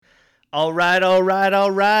All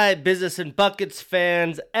right. Business and Buckets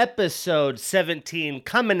fans, episode 17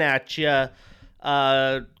 coming at you.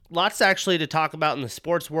 Lots actually to talk about in the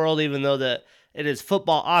sports world, even though it is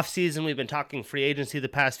football offseason. We've been talking free agency the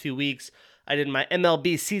past few weeks. I did my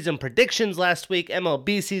MLB season predictions last week.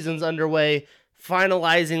 MLB season's underway,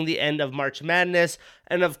 finalizing the end of March Madness.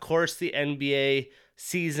 And of course, the NBA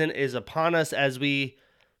season is upon us as we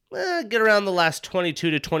get around the last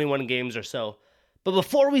 22 to 21 games or so. But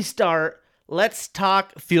before we start, let's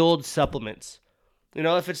talk Fueled supplements. You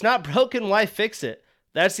know, if it's not broken, why fix it?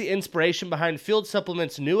 That's the inspiration behind Fueled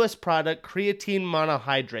Supplements' newest product, creatine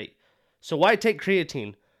monohydrate. So why take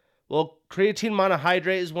creatine? Well, creatine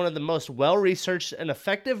monohydrate is one of the most well-researched and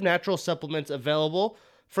effective natural supplements available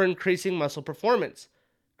for increasing muscle performance.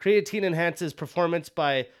 Creatine enhances performance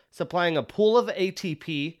by supplying a pool of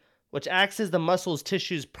ATP, which acts as the muscle's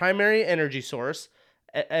tissue's primary energy source,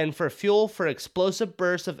 and for fuel for explosive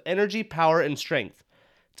bursts of energy, power, and strength.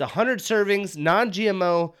 It's 100 servings,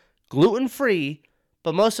 non-GMO, gluten-free,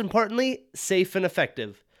 but most importantly, safe and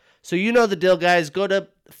effective. So you know the deal, guys. Go to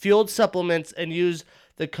Fueled Supplements and use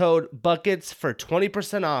the code BUCKETS for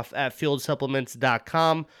 20% off at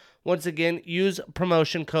fueledsupplements.com. Once again, use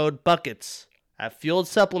promotion code BUCKETS at Fueled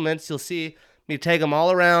Supplements. You'll see me tag them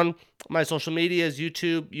all around my social medias,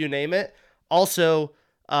 YouTube, you name it. Also,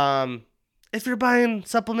 if you're buying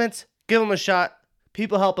supplements, give them a shot.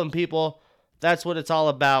 People helping people. That's what it's all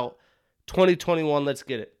about. 2021, let's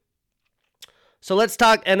get it. So let's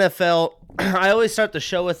talk NFL. I always start the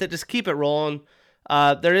show with it. Just keep it rolling.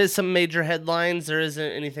 There is some major headlines. There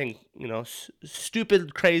isn't anything,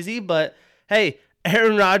 stupid, crazy. But, hey,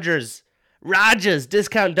 Aaron Rodgers,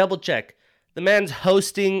 discount double check. The man's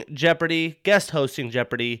hosting Jeopardy, guest hosting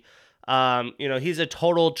Jeopardy. He's a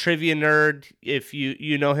total trivia nerd if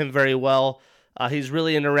you know him very well. He's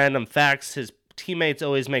really into random facts. His teammates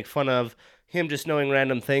always make fun of him just knowing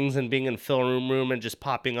random things and being in film room and just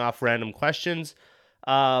popping off random questions.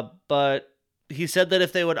 But he said that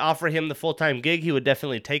if they would offer him the full-time gig, he would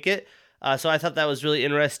definitely take it. So I thought that was really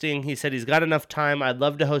interesting. He said he's got enough time. I'd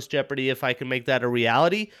love to host Jeopardy if I can make that a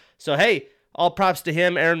reality. So, hey, all props to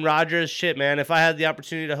him, Aaron Rodgers. Shit, man. If I had the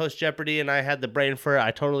opportunity to host Jeopardy and I had the brain for it,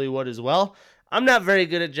 I totally would as well. I'm not very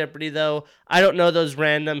good at Jeopardy, though. I don't know those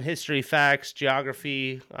random history facts,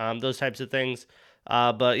 geography, those types of things.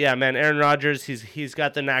 But, yeah, man, Aaron Rodgers, he's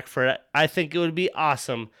got the knack for it. I think it would be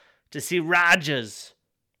awesome to see Rodgers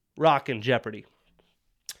rocking Jeopardy.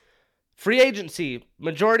 Free agency.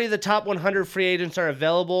 Majority of the top 100 free agents are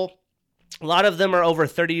available. A lot of them are over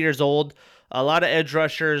 30 years old. A lot of edge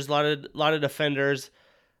rushers, a lot of defenders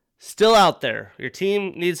still out there. Your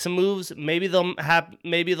team needs some moves. Maybe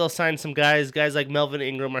they'll sign some guys. Guys like Melvin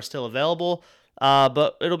Ingram are still available.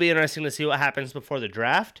 But it'll be interesting to see what happens before the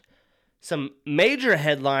draft. Some major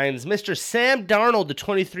headlines. Mr. Sam Darnold, the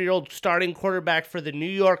 23-year-old starting quarterback for the New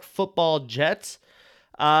York Football Jets,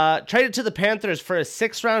 traded to the Panthers for a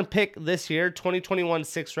 6th-round pick this year, 2021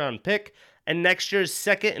 6th-round pick, and next year's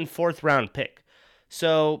 2nd and 4th-round pick.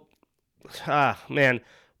 So,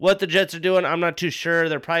 what the Jets are doing, I'm not too sure.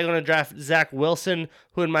 They're probably going to draft Zach Wilson,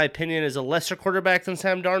 who in my opinion is a lesser quarterback than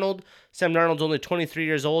Sam Darnold. Sam Darnold's only 23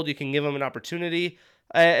 years old. You can give him an opportunity.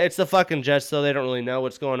 It's the fucking Jets, though. They don't really know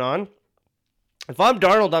what's going on. If I'm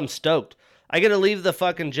Darnold, I'm stoked. I get to leave the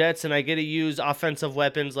fucking Jets, and I get to use offensive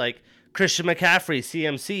weapons like Christian McCaffrey,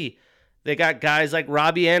 CMC. They got guys like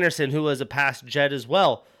Robbie Anderson, who was a past Jet as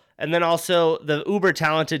well. And then also the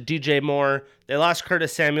uber-talented DJ Moore. They lost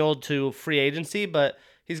Curtis Samuel to free agency, but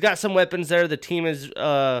he's got some weapons there. The team has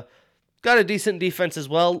got a decent defense as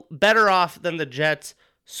well. Better off than the Jets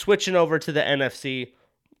switching over to the NFC.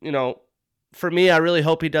 For me, I really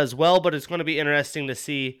hope he does well, but it's going to be interesting to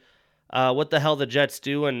see what the hell the Jets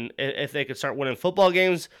do and if they could start winning football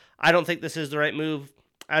games. I don't think this is the right move.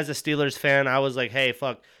 As a Steelers fan, I was like, hey,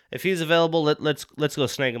 fuck. If he's available, let's go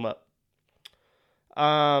snag him up.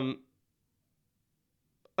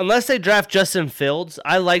 Unless they draft Justin Fields.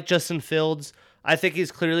 I like Justin Fields. I think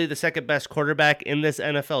he's clearly the second best quarterback in this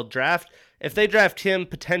NFL draft. If they draft him,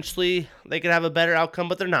 potentially they could have a better outcome,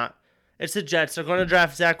 but they're not. It's the Jets. They're going to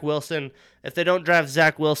draft Zach Wilson. If they don't draft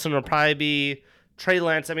Zach Wilson, it'll probably be Trey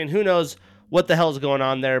Lance. I mean, who knows what the hell's going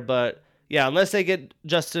on there, but yeah, unless they get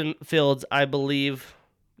Justin Fields, I believe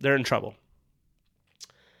they're in trouble.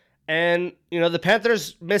 And, the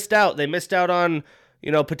Panthers missed out. They missed out on,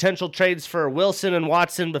 potential trades for Wilson and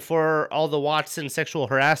Watson before all the Watson sexual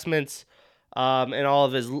harassments and all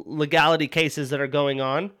of his legality cases that are going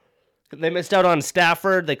on. They missed out on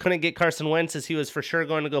Stafford. They couldn't get Carson Wentz as he was for sure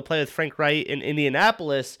going to go play with Frank Wright in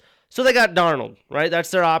Indianapolis. So they got Darnold, right? That's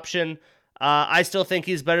their option. I still think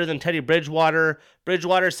he's better than Teddy Bridgewater.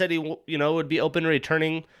 Bridgewater said he would be open to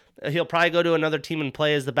returning. He'll probably go to another team and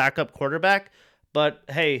play as the backup quarterback. But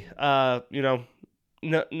hey, no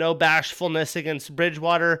bashfulness against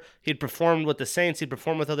Bridgewater. He'd performed with the Saints. He'd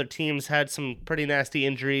performed with other teams, had some pretty nasty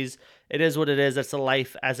injuries. It is what it is. That's the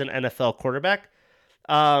life as an NFL quarterback.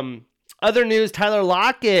 Other news, Tyler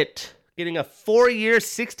Lockett getting a 4-year,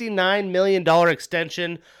 $69 million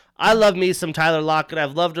extension. I love me some Tyler Lockett.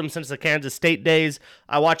 I've loved him since the Kansas State days.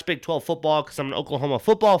 I watch Big 12 football because I'm an Oklahoma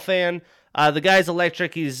football fan. The guy's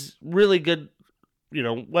electric. He's really good,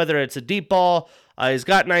 whether it's a deep ball. He's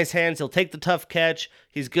got nice hands. He'll take the tough catch.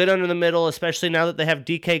 He's good under the middle, especially now that they have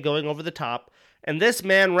DK going over the top. And this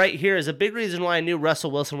man right here is a big reason why I knew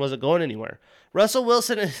Russell Wilson wasn't going anywhere. Russell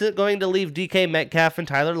Wilson isn't going to leave DK Metcalf and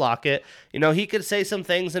Tyler Lockett. He could say some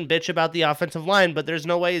things and bitch about the offensive line, but there's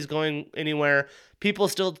no way he's going anywhere. People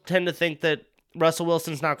still tend to think that Russell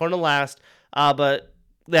Wilson's not going to last. But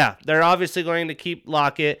yeah, they're obviously going to keep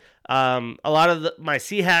Lockett. A lot of my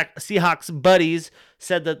Seahawks buddies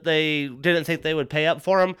said that they didn't think they would pay up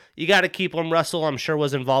for him. You got to keep him. Russell, I'm sure,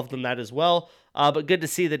 was involved in that as well. But good to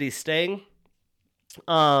see that he's staying.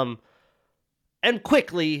 And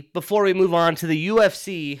quickly, before we move on to the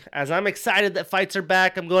UFC, as I'm excited that fights are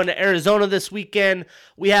back, I'm going to Arizona this weekend.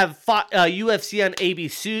 We have UFC on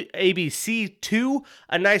ABC2,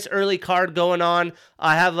 a nice early card going on.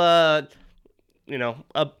 I have a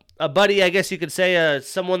buddy, I guess you could say,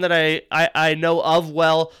 someone that I know of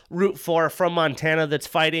well, root for from Montana that's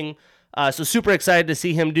fighting. So super excited to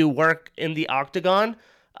see him do work in the octagon.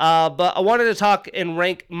 But I wanted to talk and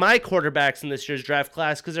rank my quarterbacks in this year's draft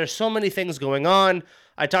class because there's so many things going on.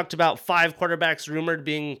 I talked about 5 quarterbacks rumored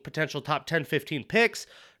being potential top 10, 15 picks.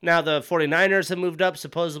 Now the 49ers have moved up.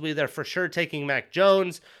 Supposedly they're for sure taking Mac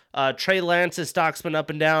Jones. Trey Lance's stock's been up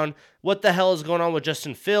and down. What the hell is going on with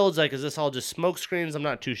Justin Fields? Is this all just smoke screens? I'm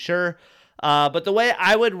not too sure. But the way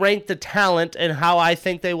I would rank the talent and how I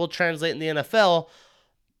think they will translate in the NFL,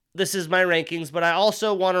 this is my rankings. But I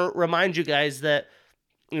also want to remind you guys that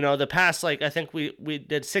the past, I think we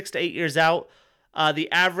did 6 to 8 years out, the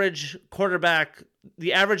average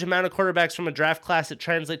amount of quarterbacks from a draft class that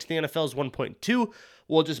translate to the NFL is 1.2.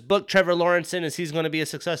 We'll just book Trevor Lawrence in as he's going to be a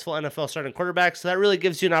successful NFL starting quarterback. So that really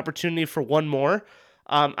gives you an opportunity for one more.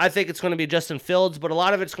 I think it's going to be Justin Fields, but a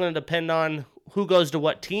lot of it's going to depend on who goes to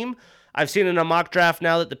what team. I've seen in a mock draft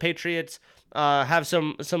now that the Patriots have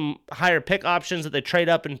some higher pick options that they trade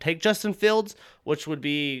up and take Justin Fields, which would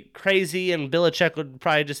be crazy, and Belichick would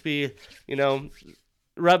probably just be,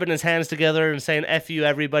 rubbing his hands together and saying F you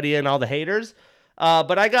everybody and all the haters.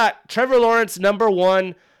 But I got Trevor Lawrence, number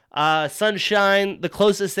 1, Sunshine, the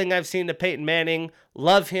closest thing I've seen to Peyton Manning.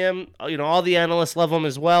 Love him. All the analysts love him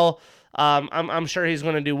as well. I'm sure he's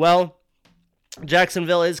going to do well.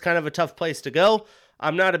 Jacksonville is kind of a tough place to go.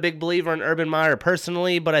 I'm not a big believer in Urban Meyer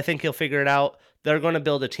personally, but I think he'll figure it out. They're going to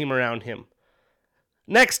build a team around him.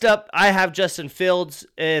 Next up, I have Justin Fields.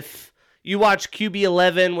 If you watch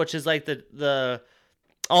QB11, which is like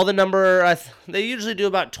all the number, they usually do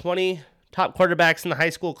about 20 top quarterbacks in the high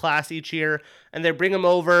school class each year, and they bring them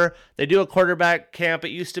over. They do a quarterback camp.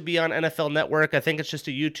 It used to be on NFL Network. I think it's just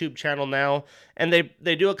a YouTube channel now, and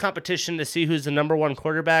they do a competition to see who's the number 1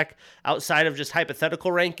 quarterback outside of just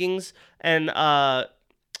hypothetical rankings. And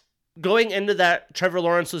going into that, Trevor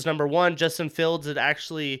Lawrence was number 1. Justin Fields had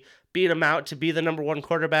actually beat him out to be the number 1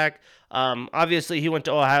 quarterback. Obviously, he went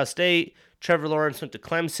to Ohio State. Trevor Lawrence went to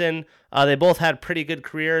Clemson. They both had pretty good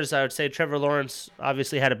careers. I would say Trevor Lawrence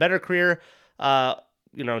obviously had a better career.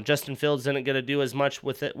 Justin Fields didn't get to do as much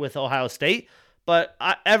with Ohio State. But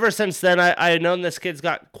ever since then, I known this kid's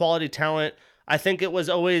got quality talent. I think it was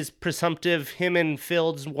always presumptive him and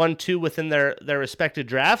Fields 1-2 within their respective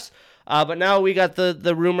drafts. But now we got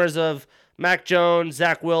the rumors of Mac Jones,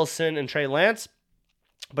 Zach Wilson, and Trey Lance.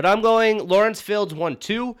 But I'm going Lawrence Fields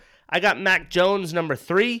 1-2. I got Mac Jones number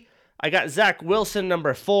 3. I got Zach Wilson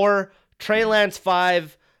number 4. Trey Lance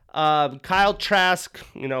 5. Kyle Trask,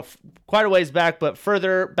 quite a ways back, but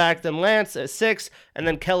further back than Lance at 6. And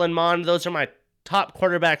then Kellen Mond. Those are my top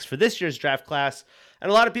quarterbacks for this year's draft class. And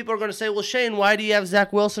a lot of people are going to say, well, Shane, why do you have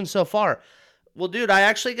Zach Wilson so far? Well, dude, I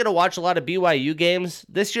actually get to watch a lot of BYU games.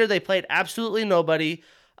 This year they played absolutely nobody.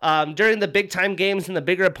 During the big-time games and the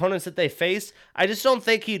bigger opponents that they face, I just don't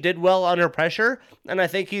think he did well under pressure. And I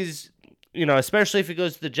think he's, especially if he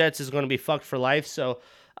goes to the Jets, is going to be fucked for life. So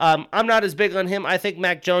I'm not as big on him. I think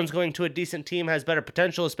Mac Jones going to a decent team has better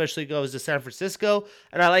potential, especially goes to San Francisco.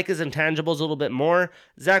 And I like his intangibles a little bit more.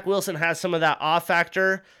 Zach Wilson has some of that awe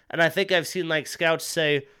factor. And I think I've seen scouts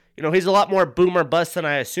say, he's a lot more boom or bust than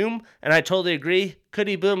I assume, and I totally agree. Could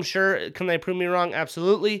he boom? Sure. Can they prove me wrong?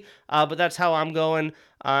 Absolutely. But that's how I'm going,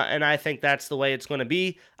 and I think that's the way it's going to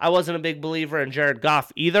be. I wasn't a big believer in Jared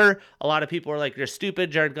Goff either. A lot of people were like, you're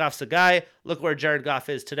stupid. Jared Goff's the guy. Look where Jared Goff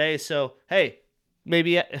is today. So, hey,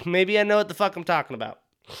 maybe I know what the fuck I'm talking about.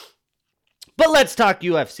 But let's talk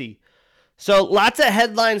UFC. So lots of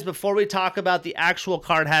headlines before we talk about the actual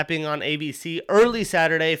card happening on ABC early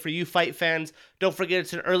Saturday for you fight fans. Don't forget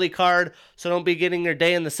it's an early card, so don't be getting your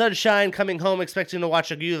day in the sunshine, coming home expecting to watch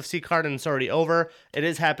a UFC card and it's already over. It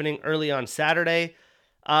is happening early on Saturday.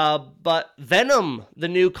 But Venom, the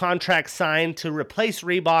new contract signed to replace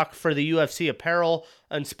Reebok for the UFC apparel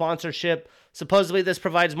and sponsorship. Supposedly this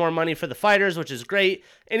provides more money for the fighters, which is great.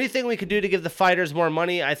 Anything we can do to give the fighters more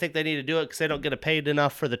money, I think they need to do it because they don't get paid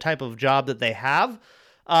enough for the type of job that they have.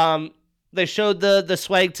 They showed the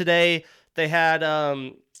swag today. They had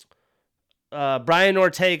Brian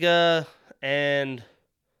Ortega and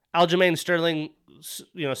Aljamain Sterling,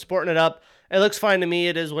 sporting it up. It looks fine to me.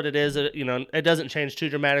 It is what it is. It doesn't change too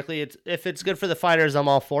dramatically. If it's good for the fighters, I'm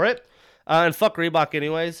all for it. And fuck Reebok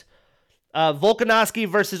anyways. Volkanovski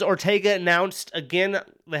versus Ortega announced again.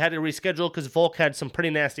 They had to reschedule because Volk had some pretty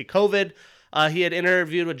nasty COVID. He had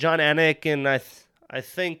interviewed with John Anik and I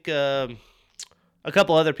think a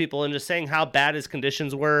couple other people, and just saying how bad his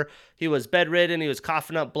conditions were. He was bedridden. He was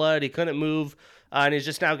coughing up blood. He couldn't move. And he's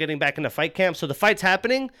just now getting back into fight camp. So the fight's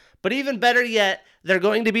happening. But even better yet, they're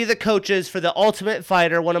going to be the coaches for The Ultimate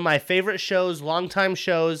Fighter, one of my favorite shows, longtime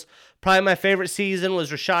shows. Probably my favorite season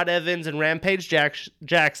was Rashad Evans and Rampage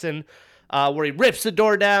Jackson. Where he rips the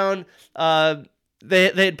door down.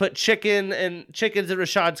 They had put chickens in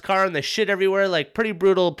Rashad's car and they shit everywhere, like pretty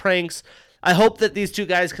brutal pranks. I hope that these two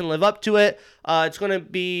guys can live up to it. It's going to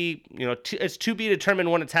be, it's to be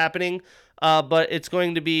determined when it's happening, but it's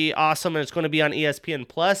going to be awesome and it's going to be on ESPN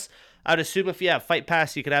Plus. I'd assume if you have Fight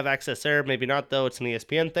Pass, you could have access there. Maybe not though. It's an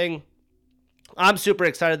ESPN thing. I'm super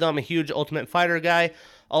excited though. I'm a huge Ultimate Fighter guy.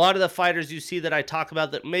 A lot of the fighters you see that I talk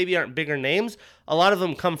about that maybe aren't bigger names, a lot of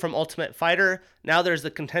them come from Ultimate Fighter. Now there's the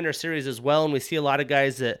Contender Series as well, and we see a lot of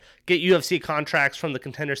guys that get UFC contracts from the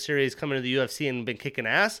Contender Series coming to the UFC and been kicking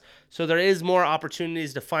ass. So there is more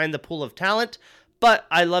opportunities to find the pool of talent, but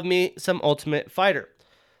I love me some Ultimate Fighter.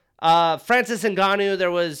 Francis Ngannou,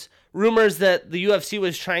 there was rumors that the UFC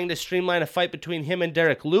was trying to streamline a fight between him and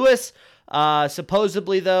Derek Lewis.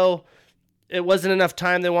 Supposedly, though, it wasn't enough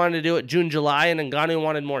time. They wanted to do it June, July, and Ngannou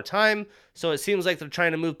wanted more time. So it seems like they're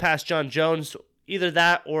trying to move past John Jones. Either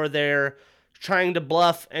that or they're trying to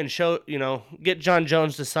bluff and get John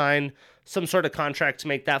Jones to sign some sort of contract to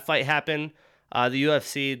make that fight happen. The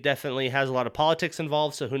UFC definitely has a lot of politics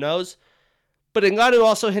involved, so who knows? But Ngannou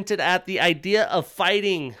also hinted at the idea of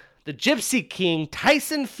fighting the Gypsy King,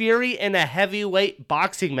 Tyson Fury, in a heavyweight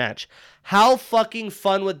boxing match. How fucking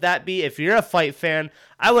fun would that be if you're a fight fan?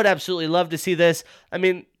 I would absolutely love to see this. I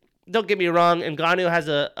mean, don't get me wrong, Ngannou has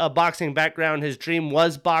a boxing background. His dream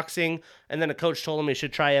was boxing, and then a coach told him he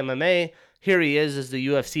should try MMA. Here he is as the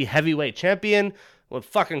UFC heavyweight champion. What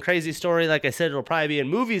fucking crazy story. Like I said, it'll probably be in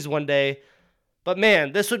movies one day. But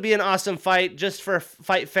man, this would be an awesome fight just for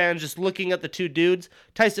fight fans, just looking at the two dudes.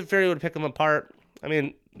 Tyson Fury would pick them apart. I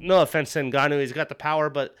mean, no offense to Ngannou, he's got the power,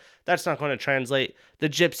 but that's not going to translate. The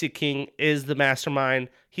Gypsy King is the mastermind.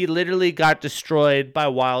 He literally got destroyed by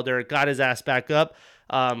Wilder, got his ass back up.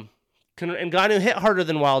 Ngannou hit harder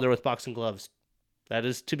than Wilder with boxing gloves. That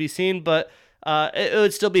is to be seen, but it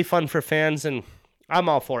would still be fun for fans, and I'm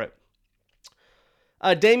all for it.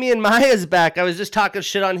 Damian Maia is back. I was just talking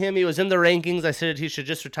shit on him. He was in the rankings. I said he should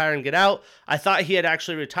just retire and get out. I thought he had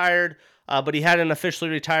actually retired, but he hadn't officially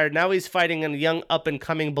retired. Now he's fighting a young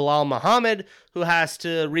up-and-coming Bilal Muhammad, who has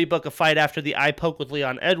to rebook a fight after the eye poke with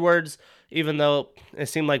Leon Edwards, even though it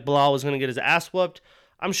seemed like Bilal was going to get his ass whooped.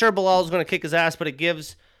 I'm sure Bilal is going to kick his ass, but it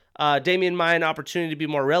gives Damian Maia an opportunity to be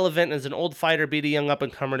more relevant as an old fighter, beat a young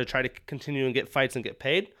up-and-comer to try to continue and get fights and get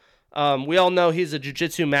paid. We all know he's a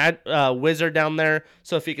jiu-jitsu wizard down there,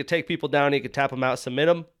 so if he could take people down, he could tap them out, submit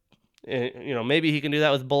them. Maybe he can do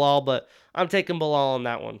that with Bilal, but I'm taking Bilal on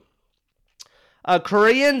that one.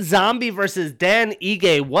 Korean Zombie versus Dan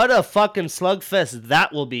Ige. What a fucking slugfest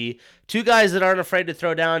that will be. Two guys that aren't afraid to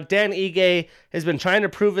throw down. Dan Ige has been trying to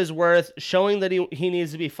prove his worth, showing that he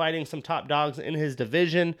needs to be fighting some top dogs in his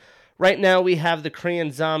division. Right now we have the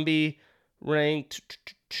Korean Zombie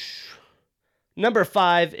ranked number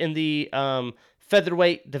 5 in the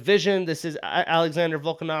featherweight division. This is Alexander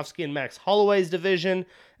Volkanovski and Max Holloway's division.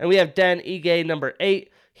 And we have Dan Ige, number 8.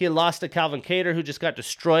 He lost to Calvin Kattar, who just got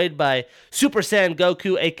destroyed by Super Saiyan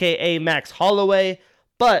Goku, a.k.a. Max Holloway.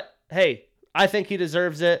 But, hey, I think he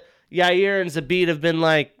deserves it. Yair and Zabit have been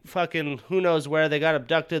like fucking who knows where. They got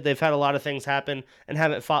abducted. They've had a lot of things happen and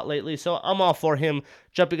haven't fought lately. So I'm all for him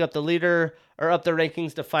jumping up the leader or up the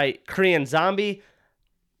rankings to fight Korean Zombie.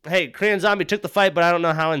 Hey, Korean Zombie took the fight, but I don't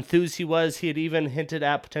know how enthused he was. He had even hinted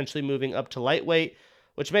at potentially moving up to lightweight,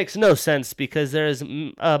 which makes no sense because there is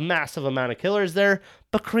a massive amount of killers there.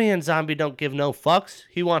 But Korean Zombie don't give no fucks.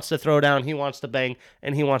 He wants to throw down, he wants to bang,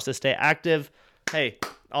 and he wants to stay active. Hey,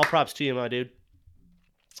 all props to you, my dude.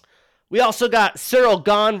 We also got Cyril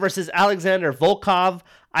Gane versus Alexander Volkov.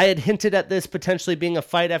 I had hinted at this potentially being a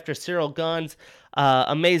fight after Cyril Gane's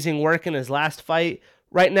amazing work in his last fight.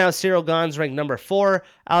 Right now, Cyril Gane's ranked number 4.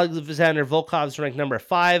 Alexander Volkov's ranked number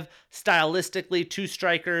 5. Stylistically, 2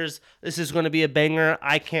 strikers. This is going to be a banger.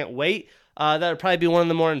 I can't wait. That would probably be one of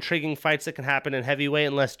the more intriguing fights that can happen in heavyweight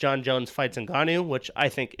unless John Jones fights Ngannou, which I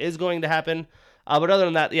think is going to happen. But other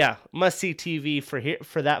than that, yeah, must-see TV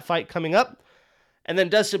for that fight coming up. And then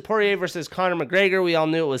Dustin Poirier versus Conor McGregor. We all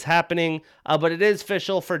knew it was happening, but it is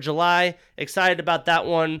official for July. Excited about that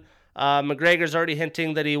one. McGregor's already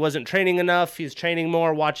hinting that he wasn't training enough. He's training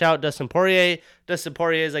more. Watch out, Dustin Poirier. Dustin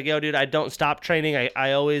Poirier is like, yo, dude, I don't stop training.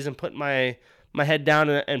 I always am putting my head down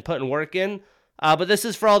and putting work in. But this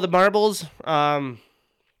is for all the marbles.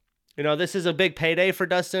 This is a big payday for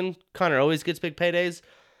Dustin. Conor always gets big paydays.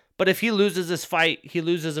 But if he loses this fight, he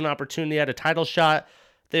loses an opportunity at a title shot.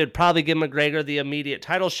 They would probably give McGregor the immediate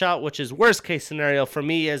title shot, which is worst case scenario for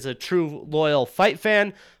me as a true loyal fight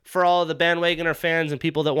fan. For all the bandwagoner fans and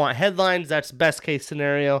people that want headlines, that's best case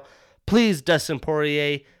scenario. Please, Dustin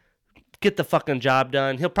Poirier, get the fucking job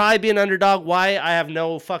done. He'll probably be an underdog. Why? I have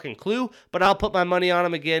no fucking clue, but I'll put my money on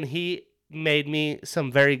him again. He made me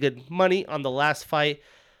some very good money on the last fight.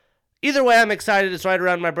 Either way, I'm excited. It's right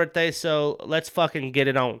around my birthday, so let's fucking get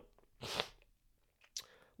it on.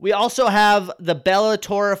 We also have the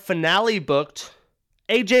Bellator finale booked.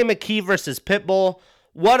 AJ McKee versus Pitbull.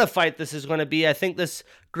 What a fight this is going to be. I think this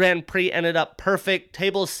Grand Prix ended up perfect.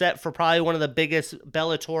 Table set for probably one of the biggest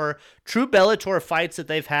true Bellator fights that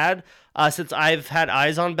they've had since I've had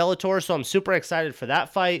eyes on Bellator. So I'm super excited for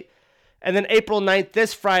that fight. And then April 9th,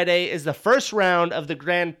 this Friday, is the first round of the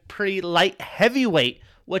Grand Prix light heavyweight,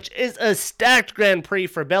 which is a stacked Grand Prix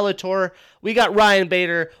for Bellator. We got Ryan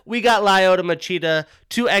Bader. We got Lyoto Machida,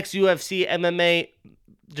 2 ex-UFC MMA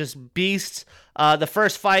just beasts. The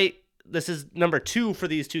first fight, this is number 2 for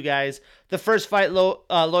these two guys. The first fight,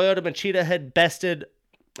 Lyoto Machida had bested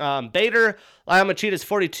Bader. Lyoto Machida's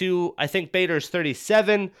 42. I think Bader's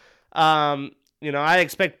 37. I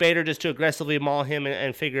expect Bader just to aggressively maul him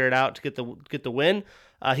and figure it out to get the win.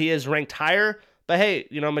 He is ranked higher. But hey,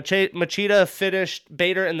 Machida finished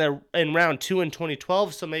Bader in round 2 in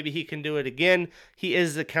 2012, so maybe he can do it again. He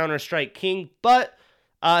is the counter-strike king, but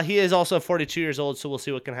he is also 42 years old, so we'll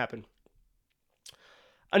see what can happen.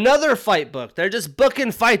 Another fight book. They're just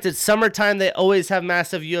booking fights. It's summertime. They always have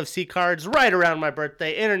massive UFC cards right around my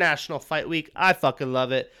birthday. International Fight Week. I fucking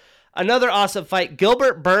love it. Another awesome fight.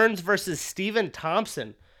 Gilbert Burns versus Stephen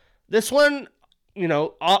Thompson. This one,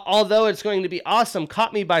 although it's going to be awesome,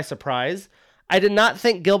 caught me by surprise. I did not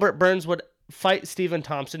think Gilbert Burns would fight Stephen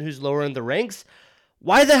Thompson, who's lower in the ranks.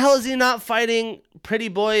 Why the hell is he not fighting pretty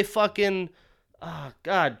boy fucking,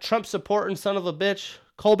 Trump supporting son of a bitch,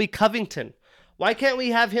 Colby Covington? Why can't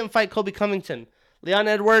we have him fight Colby Covington? Leon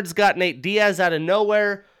Edwards got Nate Diaz out of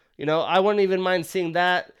nowhere. I wouldn't even mind seeing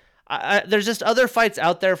that. There's just other fights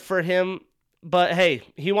out there for him. But hey,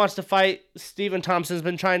 he wants to fight. Stephen Thompson's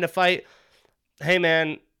been trying to fight. Hey,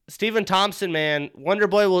 man. Stephen Thompson, man, Wonder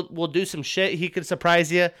Boy will do some shit. He could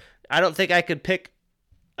surprise you. I don't think I could pick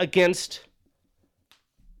against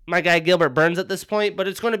my guy Gilbert Burns at this point, but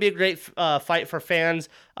it's going to be a great fight for fans.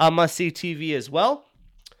 Must-see TV as well.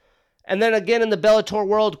 And then again in the Bellator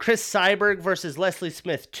world, Chris Cyborg versus Leslie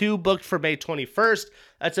Smith 2 booked for May 21st.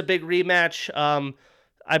 That's a big rematch.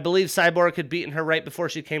 I believe Cyborg had beaten her right before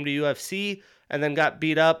she came to UFC and then got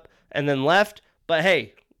beat up and then left. But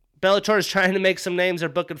hey, Bellator is trying to make some names. They're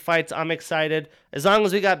booking fights. I'm excited. As long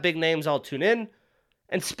as we got big names, I'll tune in.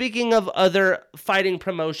 And speaking of other fighting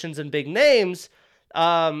promotions and big names,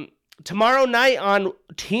 tomorrow night on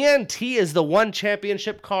TNT is the One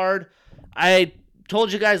Championship card. I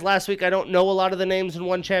told you guys last week I don't know a lot of the names in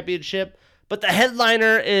One Championship, but the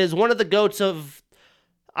headliner is one of the GOATs of,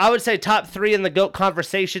 I would say, top 3 in the GOAT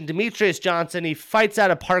conversation, Demetrius Johnson. He fights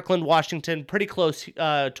out of Parkland, Washington, pretty close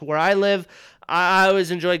to where I live. I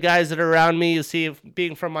always enjoy guys that are around me. You see,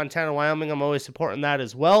 being from Montana, Wyoming, I'm always supporting that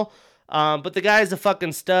as well. But the guy's a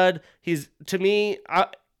fucking stud. He's, to me,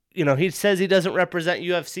 he says he doesn't represent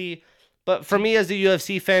UFC, But for me as a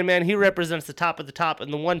UFC fan, man, he represents the top of the top,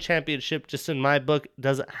 and the one championship, just in my book,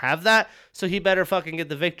 doesn't have that. So he better fucking get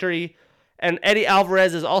the victory. And Eddie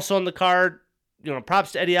Alvarez is also on the card.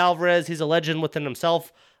 Props to Eddie Alvarez. He's a legend within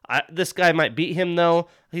himself. This guy might beat him, though.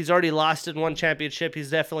 He's already lost in one championship. He's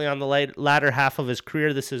definitely on the latter half of his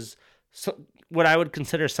career. This is what I would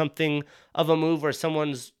consider something of a move where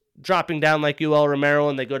someone's dropping down like Yoel Romero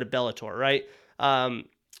and they go to Bellator, right?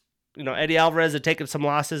 Eddie Alvarez had taken some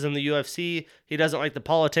losses in the UFC. He doesn't like the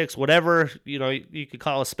politics, whatever. You could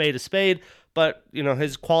call a spade, but,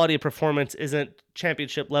 his quality of performance isn't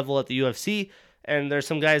championship level at the UFC. And there's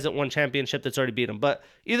some guys that won championship that's already beat him. But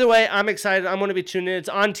either way, I'm excited. I'm going to be tuning in. It's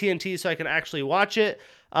on TNT, so I can actually watch it.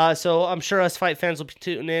 So I'm sure us fight fans will be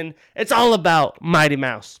tuning in. It's all about Mighty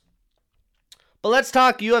Mouse. But let's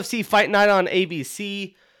talk UFC Fight Night on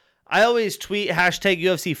ABC. I always tweet hashtag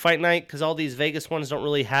UFC Fight Night because all these Vegas ones don't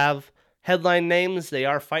really have headline names. They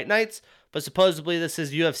are fight nights. But supposedly this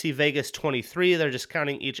is UFC Vegas 23. They're just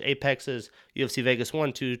counting each Apex as UFC Vegas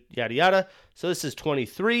 1, 2, yada, yada. So this is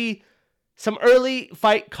 23. Some early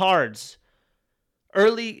fight cards.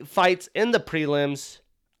 Early fights in the prelims.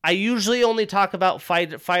 I usually only talk about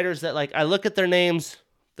fighters that, I look at their names,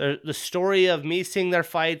 the story of me seeing their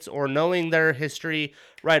fights or knowing their history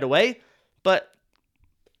right away. But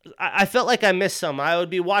I felt like I missed some. I would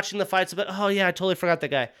be watching the fights, but, oh yeah, I totally forgot that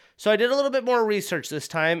guy. So I did a little bit more research this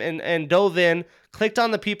time and dove in, clicked on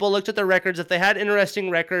the people, looked at their records. If they had interesting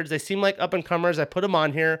records, they seem like up-and-comers, I put them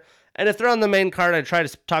on here. And if they're on the main card, I try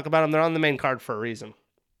to talk about them. They're on the main card for a reason.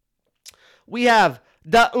 We have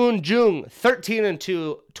Da-Un Jung,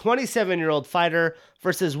 13-2, 27-year-old fighter,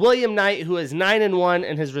 versus William Knight, who is 9-1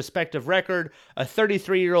 in his respective record, a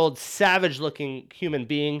 33-year-old savage-looking human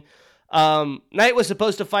being. Knight was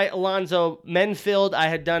supposed to fight Alonzo Menfield. I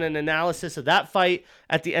had done an analysis of that fight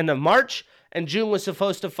at the end of March. And Jung was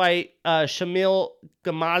supposed to fight Shamil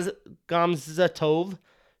Gamzatov.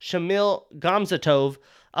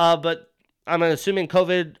 But I'm assuming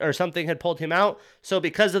COVID or something had pulled him out. So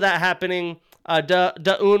because of that happening,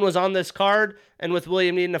 Da-Un was on this card. And with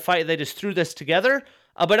William needing to fight, they just threw this together.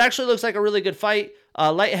 But it actually looks like a really good fight.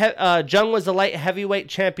 Jung was the light heavyweight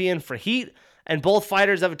champion for Heat. And both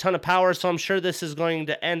fighters have a ton of power. So I'm sure this is going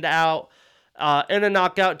to end out in a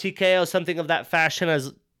knockout TKO, something of that fashion,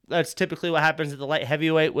 as that's typically what happens at the light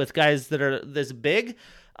heavyweight with guys that are this big.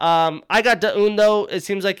 I got Da-Un, though. It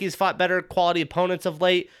seems like he's fought better quality opponents of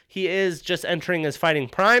late. He is just entering his fighting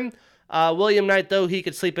prime. William Knight, though, he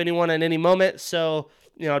could sleep anyone at any moment. So,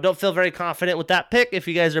 don't feel very confident with that pick if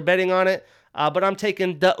you guys are betting on it. But I'm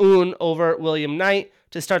taking Da-Un over William Knight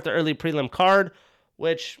to start the early prelim card,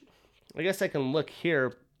 which I guess I can look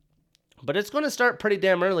here. But it's going to start pretty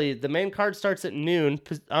damn early. The main card starts at noon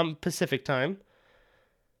Pacific time.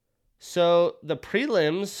 So the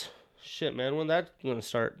prelims... Shit, man, when that's going to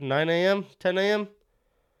start? 9 a.m.? 10 a.m.?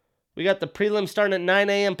 We got the prelim starting at 9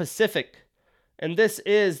 a.m. Pacific. And this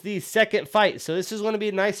is the second fight. So this is going to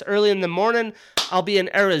be nice early in the morning. I'll be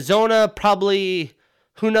in Arizona. Probably,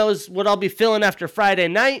 who knows what I'll be feeling after Friday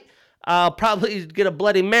night. I'll probably get a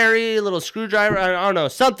Bloody Mary, a little screwdriver. I don't know.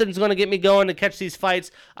 Something's going to get me going to catch these fights.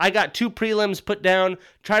 I got 2 prelims put down.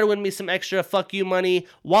 Try to win me some extra fuck you money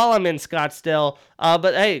while I'm in Scottsdale.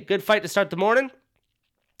 But hey, good fight to start the morning.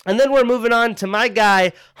 And then we're moving on to my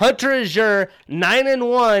guy, Hunter Azure,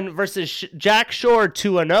 9-1 versus Jack Shore,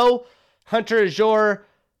 2-0. Hunter Azure,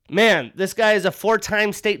 man, this guy is a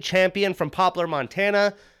 4-time state champion from Poplar,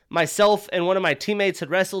 Montana. Myself and one of my teammates had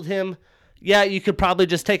wrestled him. Yeah, you could probably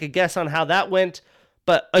just take a guess on how that went.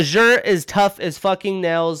 But Azure is tough as fucking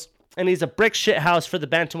nails. And he's a brick shit house for the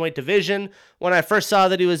bantamweight division. When I first saw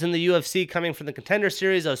that he was in the UFC coming from the Contender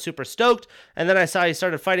Series, I was super stoked. And then I saw he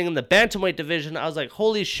started fighting in the bantamweight division. I was like,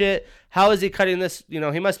 holy shit, how is he cutting this? He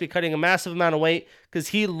must be cutting a massive amount of weight because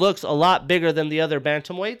he looks a lot bigger than the other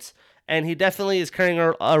bantamweights. And he definitely is carrying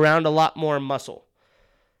around a lot more muscle.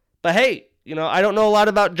 But hey, I don't know a lot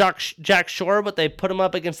about Jack Shore, but they put him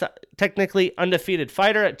up against a technically undefeated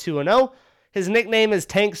fighter at 2-0. His nickname is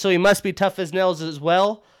Tank, so he must be tough as nails as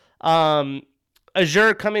well.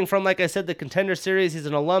 Azure coming from, like I said, the Contender Series. He's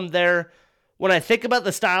an alum there. When I think about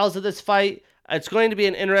the styles of this fight, it's going to be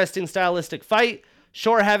an interesting stylistic fight.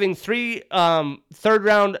 Shore having 3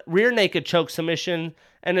 third-round rear naked choke submission,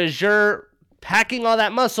 and Azure packing all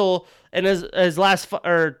that muscle. And his last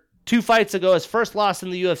 2 fights ago, his first loss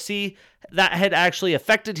in the UFC, that had actually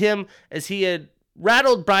affected him as he had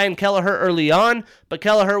rattled Brian Kelleher early on, but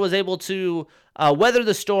Kelleher was able to weather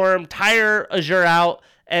the storm, tire Azure out,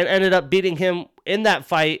 and ended up beating him in that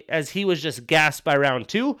fight as he was just gassed by round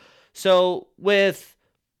 2. So with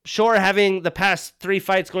Shore having the past 3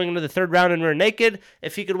 fights going into the 3rd round and rear naked.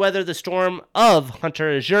 If he could weather the storm of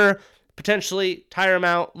Hunter Azure, potentially tire him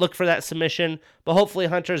out, look for that submission. But hopefully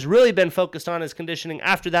Hunter's really been focused on his conditioning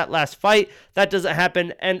after that last fight. That doesn't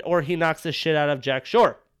happen, and or he knocks the shit out of Jack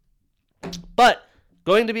Shore. But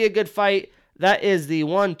going to be a good fight. That is the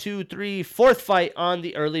 4th fight on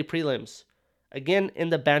the early prelims. Again, in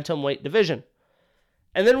the bantamweight division.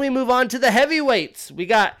 And then we move on to the heavyweights. We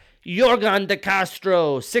got Yorgan De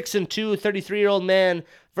Castro, 6-2, 33-year-old man,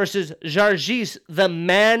 versus Jargis, the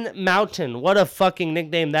Man Mountain. What a fucking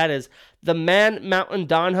nickname that is. The Man Mountain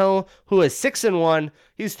Donho, who is 6-1.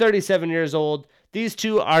 He's 37 years old. These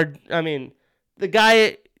two are, the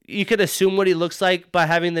guy, you could assume what he looks like by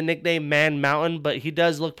having the nickname Man Mountain, but he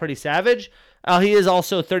does look pretty savage. He is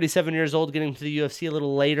also 37 years old, getting to the UFC a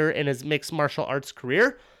little later in his mixed martial arts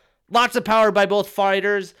career. Lots of power by both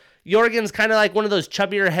fighters. Jorgen's kind of like one of those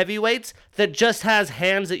chubbier heavyweights that just has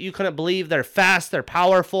hands that you couldn't believe. They're fast, they're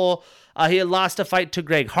powerful. He had lost a fight to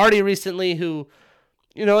Greg Hardy recently, who,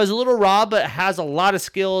 is a little raw, but has a lot of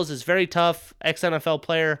skills, is very tough, ex-NFL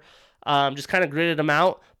player. Just kind of gritted him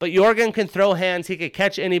out. But Jorgen can throw hands. He could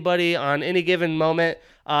catch anybody on any given moment.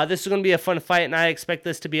 This is going to be a fun fight, and I expect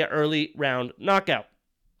this to be an early round knockout.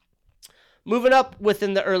 Moving up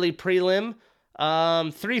within the early prelim,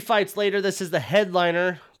 3 fights later, this is the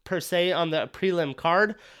headliner per se on the prelim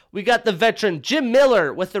card. We got the veteran Jim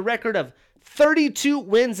Miller with the record of 32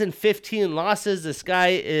 wins and 15 losses. This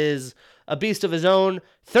guy is a beast of his own,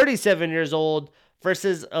 37 years old,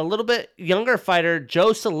 versus a little bit younger fighter, Joe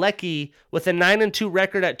Selecki, with a 9-2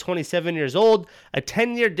 record at 27 years old, a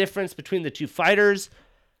 10-year difference between the two fighters.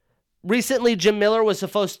 Recently, Jim Miller was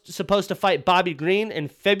supposed to fight Bobby Green in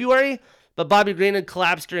February, but Bobby Green had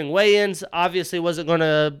collapsed during weigh-ins, obviously wasn't going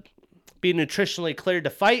to be nutritionally cleared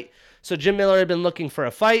to fight, so Jim Miller had been looking for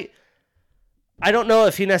a fight. I don't know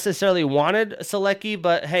if he necessarily wanted Selecki,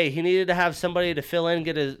 but hey, he needed to have somebody to fill in,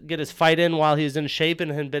 get his fight in while he was in shape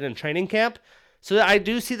and had been in training camp. So I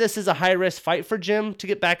do see this as a high-risk fight for Jim to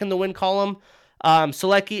get back in the win column.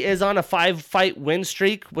 Selecki is on a 5-fight win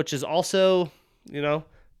streak, which is also,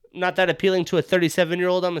 not that appealing to a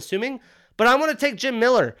 37-year-old, I'm assuming. But I'm going to take Jim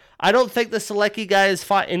Miller. I don't think the Selecki guy has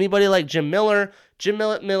fought anybody like Jim Miller. Jim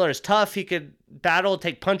Miller is tough. He could battle,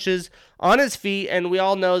 take punches on his feet, and we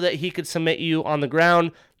all know that he could submit you on the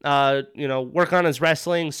ground, work on his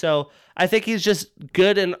wrestling. So I think he's just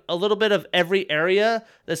good in a little bit of every area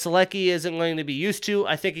that Selecki isn't going to be used to.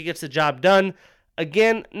 I think he gets the job done.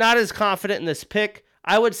 Again, not as confident in this pick.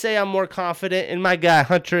 I would say I'm more confident in my guy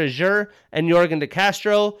Hunter Azure and Yorgan De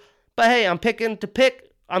Castro. But hey, I'm taking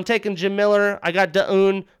Jim Miller. I got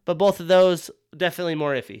Daun, but both of those definitely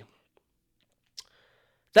more iffy.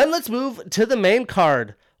 Then let's move to the main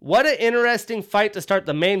card. What an interesting fight to start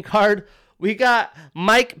the main card. We got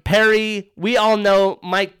Mike Perry. We all know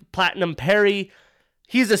Mike Platinum Perry.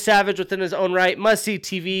 He's a savage within his own right. Must-see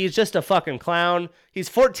TV. He's just a fucking clown. He's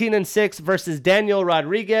 14-6 versus Daniel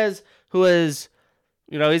Rodriguez, who is,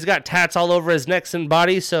 he's got tats all over his neck and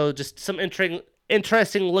body, so just some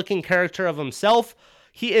interesting looking character of himself.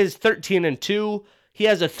 He is 13-2. He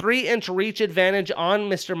has a 3-inch reach advantage on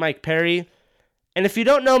Mr. Mike Perry. And if you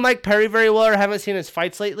don't know Mike Perry very well or haven't seen his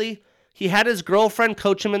fights lately, he had his girlfriend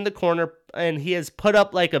coach him in the corner, and he has put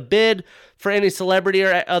up like a bid for any celebrity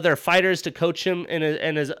or other fighters to coach him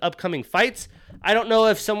in his upcoming fights. I don't know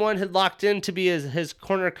if someone had locked in to be his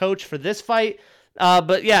corner coach for this fight,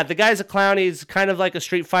 but yeah, the guy's a clown. He's kind of like a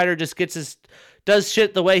street fighter, just does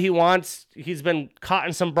shit the way he wants. He's been caught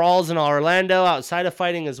in some brawls in Orlando outside of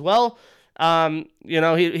fighting as well.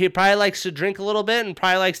 He probably likes to drink a little bit and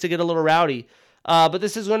probably likes to get a little rowdy. But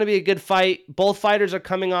this is going to be a good fight. Both fighters are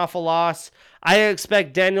coming off a loss. I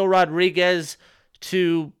expect Daniel Rodriguez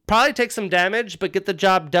to probably take some damage, but get the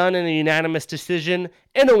job done in a unanimous decision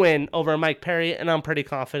in a win over Mike Perry, and I'm pretty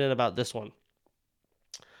confident about this one.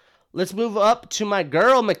 Let's move up to my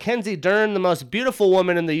girl, Mackenzie Dern, the most beautiful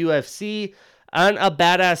woman in the UFC, and a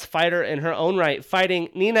badass fighter in her own right, fighting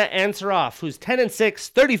Nina Ansaroff, who's 10-6,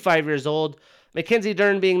 35 years old. Mackenzie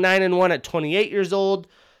Dern being 9-1 at 28 years old.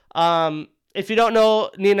 If you don't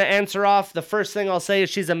know Nina Ansaroff, the first thing I'll say is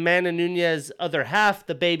she's Amanda Nunes' other half,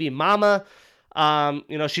 the baby mama.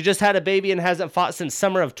 She just had a baby and hasn't fought since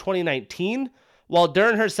summer of 2019, while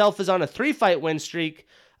Dern herself is on a 3-fight win streak.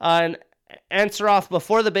 And Ansaroff,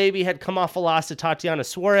 before the baby, had come off a loss to Tatiana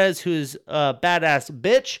Suarez, who's a badass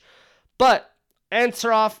bitch. But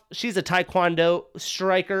Ansaroff, she's a Taekwondo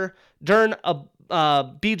striker. Dern, a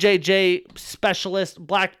BJJ specialist,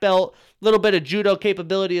 black belt, little bit of judo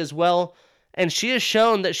capability as well. and she has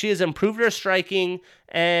shown that she has improved her striking,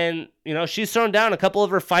 and, she's thrown down a couple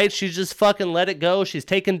of her fights. She's just fucking let it go. She's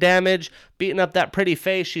taken damage, beaten up that pretty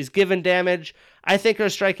face. She's given damage. I think her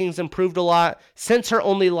striking's improved a lot since her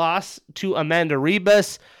only loss to Amanda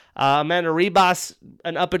Ribas. Amanda Ribas,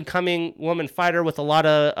 an up-and-coming woman fighter with a lot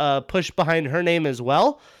of push behind her name as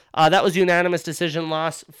well. That was unanimous decision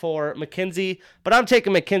loss for Mackenzie, but I'm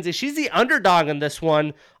taking Mackenzie. She's the underdog in this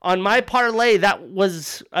one. On my parlay, that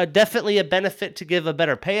was definitely a benefit to give a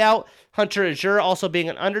better payout. Hunter Azure also being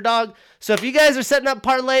an underdog. So if you guys are setting up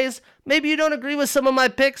parlays, maybe you don't agree with some of my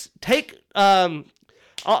picks,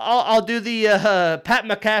 I'll do the Pat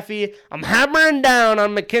McAfee. I'm hammering down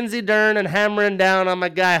on Mackenzie Dern and hammering down on my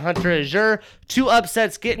guy Hunter Azure. 2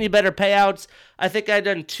 upsets, getting you better payouts. I think I've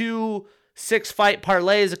done 2 6-fight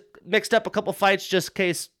parlays, mixed up a couple fights just in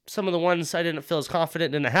case some of the ones I didn't feel as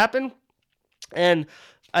confident didn't happen. And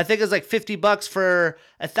I think it's like $50 for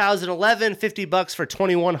 1,011, $50 for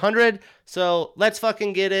 2,100. So let's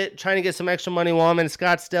fucking get it. Trying to get some extra money while I'm in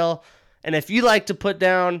Scottsdale. And if you like to put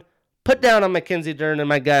down on Mackenzie Dern and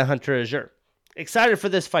my guy Hunter Azure. Excited for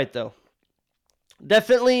this fight though.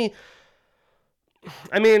 Definitely,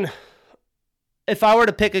 if I were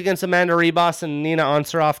to pick against Amanda Ribas and Nina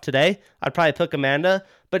Onsaroff today, I'd probably pick Amanda.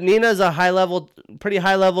 But Nina's a pretty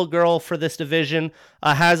high level girl for this division.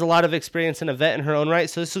 Has a lot of experience and a vet in her own right.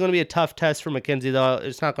 So this is going to be a tough test for Mackenzie, though.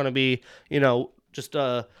 It's not going to be, just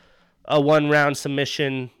a 1-round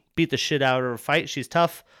submission, beat the shit out of her fight. She's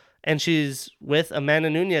tough. And she's with Amanda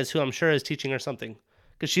Nunes, who I'm sure is teaching her something,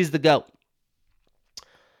 because she's the GOAT.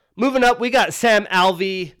 Moving up, we got Sam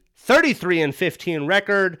Alvey, 33-15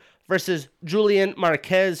 record, versus Julian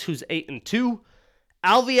Marquez, who's 8-2.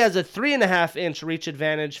 Alvey has a 3.5-inch reach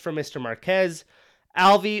advantage for Mr. Marquez.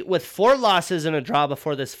 Alvey, with 4 losses and a draw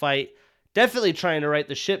before this fight, definitely trying to right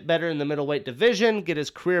the ship better in the middleweight division, get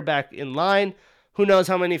his career back in line. Who knows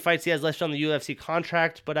how many fights he has left on the UFC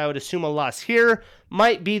contract, but I would assume a loss here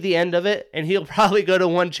might be the end of it, and he'll probably go to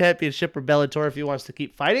one championship or Bellator if he wants to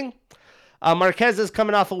keep fighting. Marquez is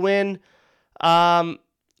coming off a win.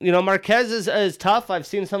 Marquez is tough. I've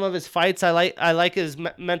seen some of his fights. I like his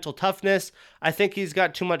mental toughness. I think he's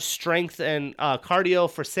got too much strength and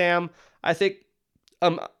cardio for Sam. I think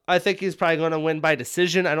he's probably going to win by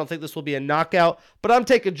decision. I don't think this will be a knockout, but I'm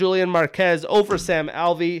taking Julian Marquez over Sam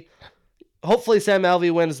Alvey. Hopefully Sam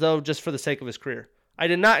Alvey wins, though, just for the sake of his career. I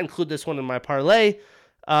did not include this one in my parlay.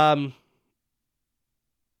 Sam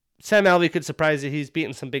Alvey could surprise you. He's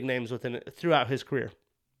beaten some big names throughout his career.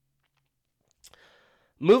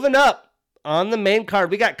 Moving up on the main card,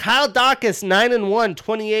 we got Kyle Dawkins, 9-1,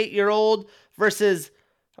 28-year-old, versus,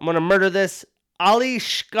 I'm going to murder this, Ali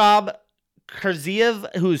Shkab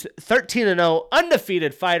Kurziev, who's 13-0,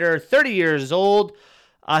 undefeated fighter, 30 years old.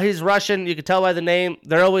 He's Russian. You can tell by the name.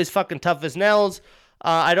 They're always fucking tough as nails.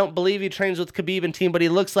 I don't believe he trains with Khabib and team, but he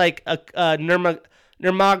looks like a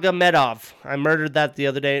Nurmagomedov. I murdered that the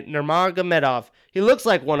other day. Nurmagomedov. He looks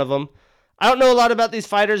like one of them. I don't know a lot about these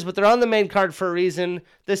fighters, but they're on the main card for a reason.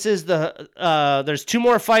 This is there's 2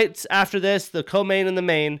 more fights after this, the co-main and the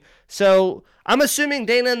main. So I'm assuming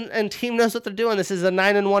Dana and team knows what they're doing. This is a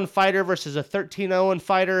 9-1 fighter versus a 13-0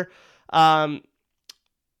 fighter.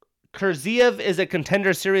 Kurziev is a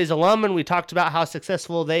Contender Series alum, and we talked about how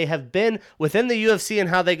successful they have been within the UFC and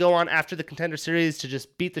how they go on after the Contender Series to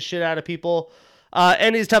just beat the shit out of people.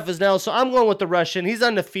 And he's tough as nails, so I'm going with the Russian. He's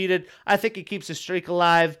undefeated. I think he keeps his streak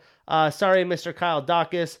alive. Sorry, Mr. Kyle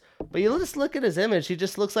Dawkins, but you just look at his image. He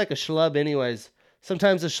just looks like a schlub anyways.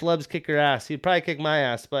 Sometimes the schlubs kick your ass. He'd probably kick my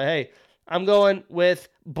ass, but hey, I'm going with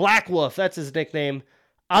Black Wolf. That's his nickname.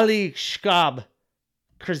 Ali Shkab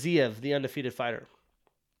Kurziev, the undefeated fighter.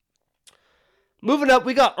 Moving up,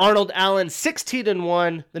 we got Arnold Allen,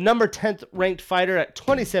 16-1, the number 10th ranked fighter at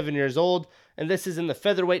 27 years old, and this is in the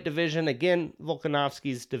featherweight division, again,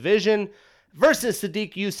 Volkanovski's division, versus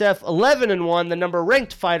Sadiq Youssef, 11-1, the number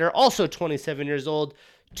ranked fighter, also 27 years old,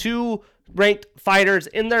 2 ranked fighters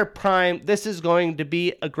in their prime. This is going to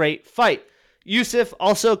be a great fight. Youssef,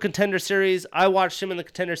 also Contender Series. I watched him in the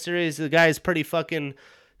Contender Series. The guy is pretty fucking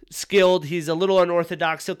skilled. He's a little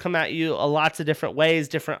unorthodox. He'll come at you lots of different ways,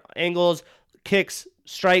 different angles, kicks,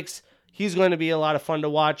 strikes. He's going to be a lot of fun to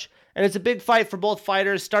watch. And it's a big fight for both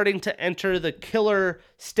fighters, starting to enter the killer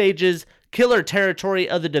stages, killer territory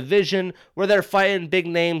of the division, where they're fighting big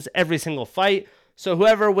names every single fight. So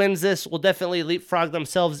whoever wins this will definitely leapfrog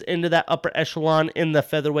themselves into that upper echelon in the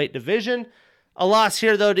featherweight division. A loss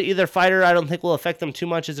here, though, to either fighter I don't think will affect them too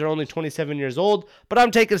much, as they're only 27 years old. But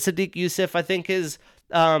I'm taking Sadiq Youssef. I think his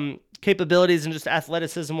capabilities and just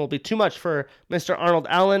athleticism will be too much for Mr. Arnold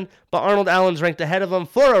Allen. But Arnold Allen's ranked ahead of him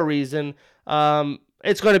for a reason.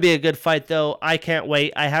 It's going to be a good fight, though. I can't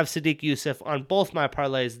wait. I have Sadiq Youssef on both my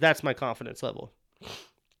parlays. That's my confidence level.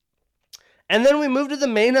 And then we move to the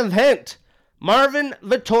main event. Marvin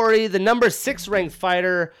Vettori, the number 6 ranked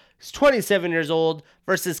fighter, is 27 years old,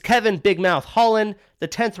 versus Kevin Big Mouth Holland, the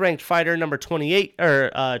 10th ranked fighter, number 28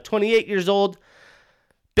 years old.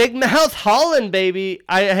 Big Mouth Holland, baby.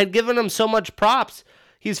 I had given him so much props.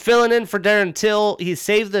 He's filling in for Darren Till. He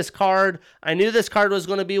saved this card. I knew this card was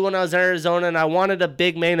going to be when I was in Arizona, and I wanted a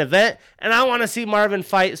big main event, and I want to see Marvin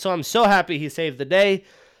fight, so I'm so happy he saved the day.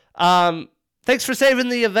 Thanks for saving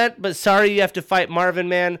the event, but sorry you have to fight Marvin,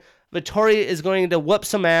 man. Vettori is going to whoop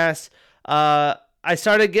some ass. I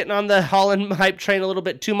started getting on the Holland hype train a little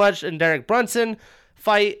bit too much in Derek Brunson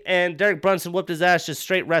fight, and Derek Brunson whooped his ass, just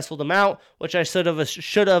straight wrestled him out, which I should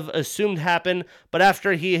have assumed happened. But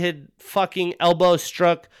after he had fucking elbow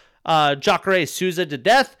struck Jacare Souza to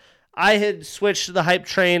death, I had switched to the hype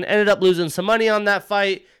train, ended up losing some money on that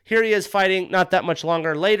fight. Here he is fighting not that much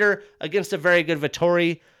longer later against a very good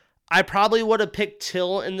Vettori. I probably would have picked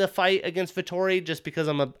Till in the fight against Vettori just because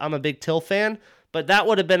I'm a big Till fan, but that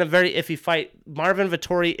would have been a very iffy fight. Marvin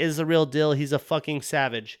Vettori is the real deal. He's a fucking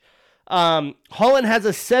savage. Holland has a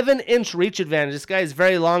 7-inch reach advantage. This guy is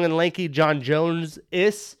very long and lanky, John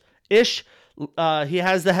Jones-ish. He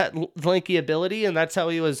has that lanky ability, and that's how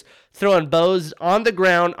he was throwing bows on the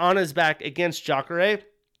ground, on his back against Jacare.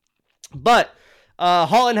 But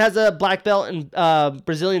Holland has a black belt in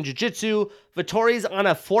Brazilian Jiu-Jitsu. Vettori's on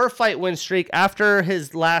a 4-fight win streak after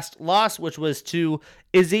his last loss, which was to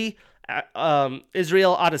Israel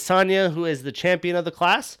Adesanya, who is the champion of the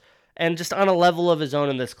class, and just on a level of his own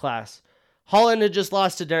in this class. Holland had just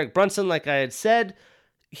lost to Derek Brunson, like I had said.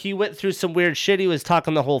 He went through some weird shit. He was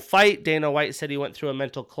talking the whole fight. Dana White said he went through a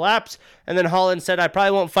mental collapse. And then Holland said, I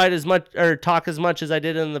probably won't fight as much or talk as much as I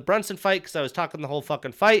did in the Brunson fight because I was talking the whole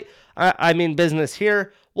fucking fight. I mean business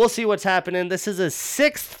here. We'll see what's happening. This is his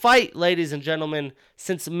 6th fight, ladies and gentlemen,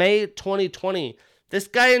 since May 2020. This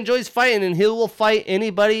guy enjoys fighting, and he will fight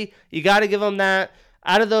anybody. You got to give him that.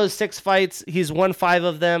 Out of those 6 fights, he's won 5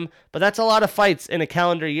 of them. But that's a lot of fights in a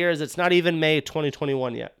calendar year, as it's not even May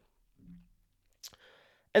 2021 yet.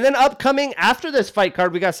 And then upcoming after this fight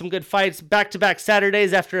card, we got some good fights, back-to-back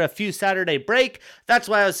Saturdays after a few Saturday break. That's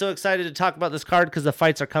why I was so excited to talk about this card, because the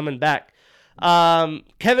fights are coming back.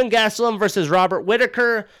 Kevin Gastelum versus Robert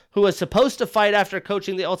Whitaker, who was supposed to fight after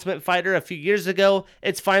coaching The Ultimate Fighter a few years ago.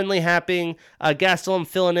 It's finally happening. Gastelum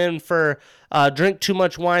filling in for Drink Too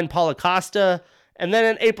Much Wine, Paulo Costa. And then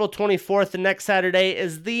on April 24th, the next Saturday,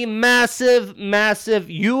 is the massive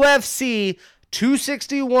UFC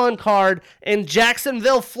 261 card in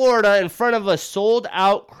Jacksonville, Florida, in front of a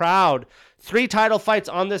sold-out crowd. 3 title fights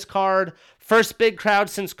on this card. First big crowd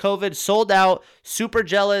since COVID, sold out. Super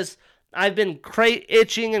jealous. I've been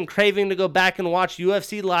itching and craving to go back and watch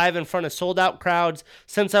UFC live in front of sold-out crowds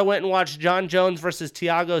since I went and watched John Jones versus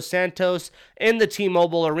Thiago Santos in the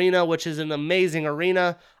T-Mobile Arena, which is an amazing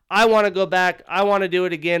arena. I want to go back. I want to do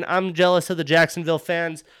it again. I'm jealous of the Jacksonville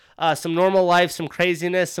fans. Some normal life, some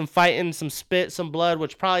craziness, some fighting, some spit, some blood,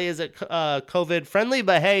 which probably isn't COVID friendly,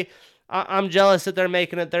 but hey, I'm jealous that they're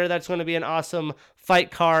making it there. That's going to be an awesome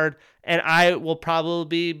fight card, and I will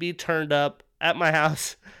probably be turned up at my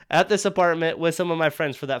house, at this apartment, with some of my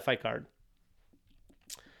friends for that fight card.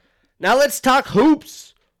 Now let's talk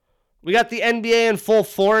hoops. We got the NBA in full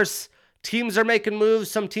force. Teams are making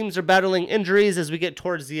moves. Some teams are battling injuries as we get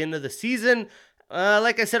towards the end of the season.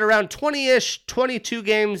 Like I said, around 20-ish, 22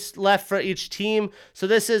 games left for each team. So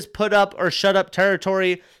this is put up or shut up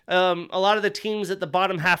territory. A lot of the teams at the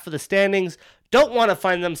bottom half of the standings don't want to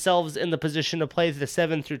find themselves in the position to play the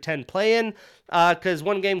 7 through 10 play-in, because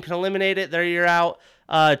one game can eliminate it. There you're out.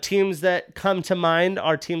 Teams that come to mind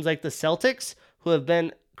are teams like the Celtics, who have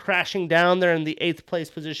been crashing down. They're in the 8th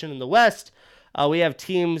place position in the West. We have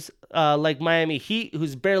teams like Miami Heat,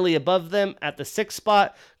 who's barely above them at the 6th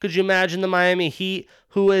spot. Could you imagine the Miami Heat,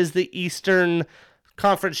 who is the Eastern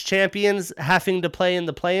Conference champions, having to play in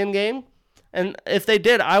the play-in game? And if they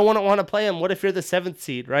did, I wouldn't want to play them. What if you're the 7th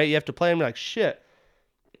seed, right? You have to play them like shit.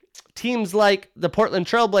 Teams like the Portland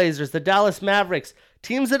Trailblazers, the Dallas Mavericks,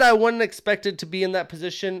 teams that I wouldn't expected to be in that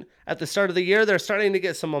position at the start of the year, they're starting to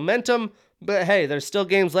get some momentum. But hey, there's still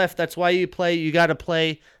games left. That's why you play. You got to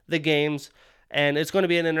play the games. And it's going to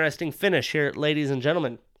be an interesting finish here, ladies and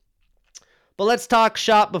gentlemen. But let's talk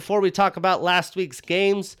shop before we talk about last week's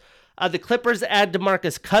games. The Clippers add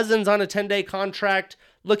DeMarcus Cousins on a 10-day contract,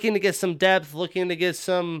 looking to get some depth, looking to get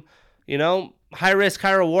some, high risk,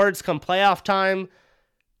 high rewards come playoff time.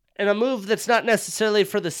 And a move that's not necessarily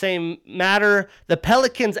for the same matter. The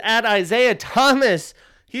Pelicans add Isaiah Thomas.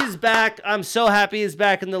 He's back. I'm so happy he's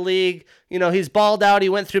back in the league. You know, he's balled out. He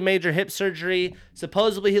went through major hip surgery.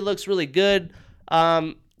 Supposedly he looks really good.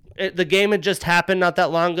 The game had just happened not that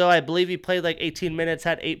long ago. I believe he played like 18 minutes,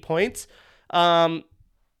 had 8 points. I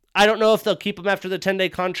don't know if they'll keep him after the 10-day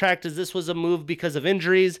contract, as this was a move because of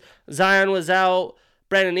injuries. Zion was out.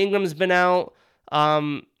 Brandon Ingram's been out.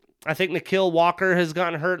 I think Nikhil Walker has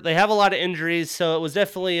gotten hurt. They have a lot of injuries, so it was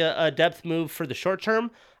definitely a depth move for the short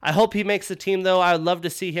term. I hope he makes the team, though. I would love to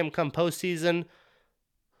see him come postseason.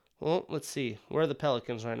 Well, let's see. Where are the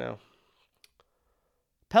Pelicans right now?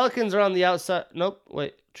 Pelicans are on the outside. Nope.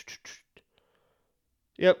 Wait.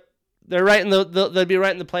 Yep. They're right in they'll be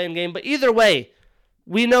right in the play-in game. But either way,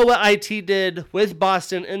 we know what IT did with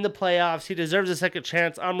Boston in the playoffs. He deserves a second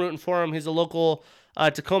chance. I'm rooting for him. He's a local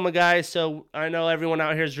Tacoma guy, so I know everyone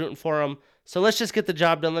out here is rooting for him. So let's just get the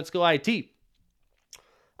job done. Let's go IT.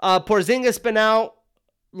 Porzingis been out.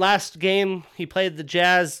 Last game, he played the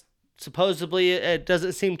Jazz. Supposedly, it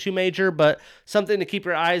doesn't seem too major, but something to keep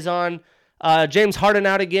your eyes on. James Harden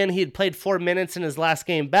out again. He had played 4 minutes in his last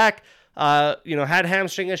game back. Had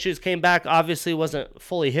hamstring issues, came back, obviously wasn't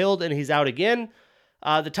fully healed, and he's out again.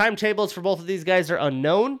 The timetables for both of these guys are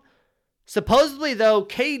unknown. Supposedly, though,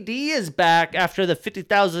 KD is back after the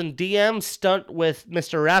 50,000 DM stunt with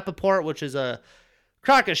Mr. Rappaport, which is a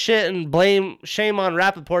crock of shit, and shame on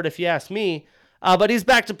Rappaport if you ask me. But he's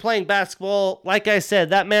back to playing basketball. Like I said,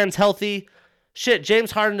 that man's healthy. Shit,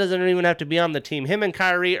 James Harden doesn't even have to be on the team. Him and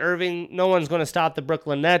Kyrie Irving, no one's going to stop the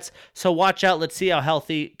Brooklyn Nets. So watch out. Let's see how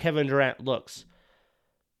healthy Kevin Durant looks.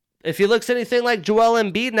 If he looks anything like Joel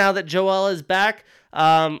Embiid now that Joel is back,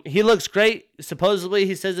 he looks great. Supposedly,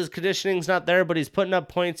 he says his conditioning's not there, but he's putting up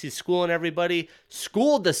points. He's schooling everybody.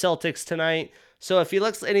 Schooled the Celtics tonight. So if he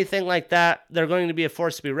looks anything like that, they're going to be a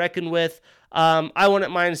force to be reckoned with. I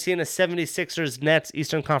wouldn't mind seeing a 76ers Nets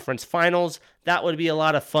Eastern Conference Finals. That would be a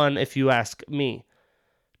lot of fun if you ask me.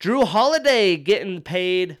 Drew Holiday getting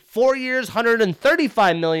paid 4 years,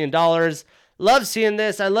 $135 million. Love seeing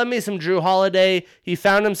this. I love me some Drew Holiday. He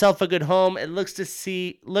found himself a good home. It looks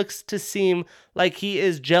to seem like he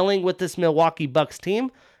is gelling with this Milwaukee Bucks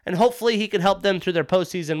team, and hopefully he can help them through their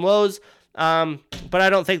postseason woes. But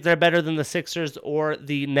I don't think they're better than the Sixers or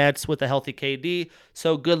the Nets with a healthy KD.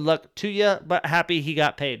 So good luck to you, but happy he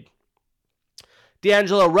got paid.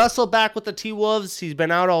 D'Angelo Russell back with the T-Wolves. He's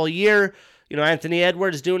been out all year. Anthony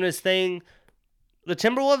Edwards doing his thing. The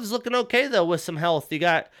Timberwolves looking okay, though, with some health. You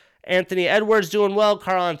got Anthony Edwards doing well.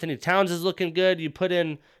 Karl Anthony Towns is looking good. You put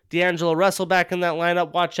in D'Angelo Russell back in that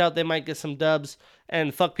lineup. Watch out. They might get some dubs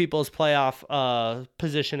and fuck people's playoff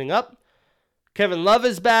positioning up. Kevin Love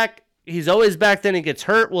is back. He's always back, then he gets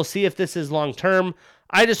hurt. We'll see if this is long-term.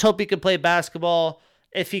 I just hope he can play basketball.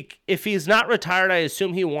 If he's not retired, I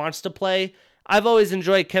assume he wants to play. I've always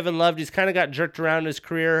enjoyed Kevin Love. He's kind of got jerked around his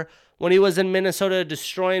career. When he was in Minnesota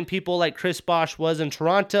destroying people like Chris Bosh was in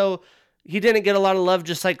Toronto, he didn't get a lot of love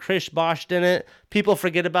just like Chris Bosh didn't. People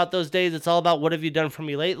forget about those days. It's all about what have you done for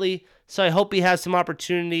me lately. So I hope he has some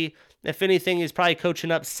opportunity. If anything, he's probably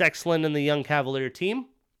coaching up Sexland and the young Cavalier team.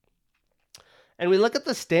 And we look at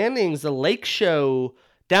the standings, the Lake Show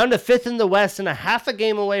down to 5th in the West and a half a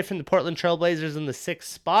game away from the Portland Trailblazers in the 6th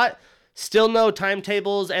spot. Still no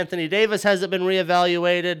timetables. Anthony Davis hasn't been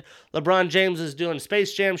reevaluated. LeBron James is doing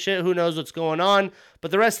Space Jam shit. Who knows what's going on? But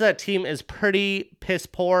the rest of that team is pretty piss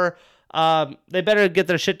poor. They better get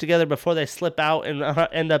their shit together before they slip out and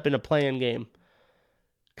end up in a play-in game.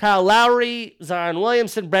 Kyle Lowry, Zion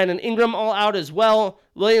Williamson, Brandon Ingram all out as well.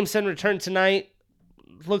 Williamson returned tonight.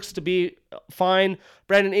 Looks to be fine.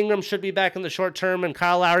 Brandon Ingram should be back in the short term, and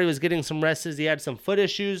Kyle Lowry was getting some rest as he had some foot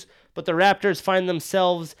issues. But the Raptors find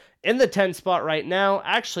themselves in the 10th spot right now,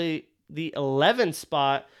 actually the 11th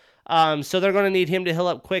spot. So they're going to need him to heal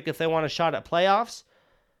up quick if they want a shot at playoffs.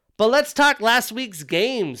 But let's talk last week's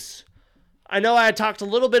games. I know I had talked a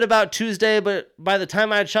little bit about Tuesday, but by the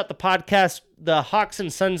time I had shut the podcast, the Hawks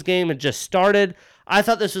and Suns game had just started. I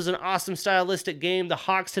thought this was an awesome stylistic game. The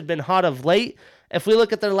Hawks had been hot of late. If we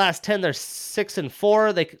look at their last 10, they're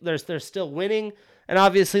 6-4. They're still winning. And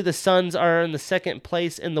obviously the Suns are in the second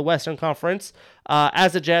place in the Western Conference.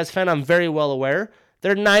 As a Jazz fan, I'm very well aware.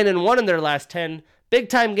 They're 9-1 in their last 10. Big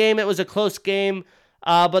time game. It was a close game,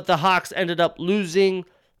 but the Hawks ended up losing.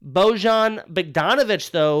 Bojan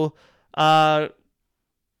Bogdanovic, though. No,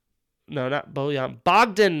 not Bojan.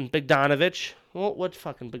 Bogdan Bogdanovic. Well, what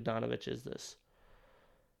fucking Bogdanovic is this?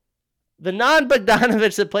 The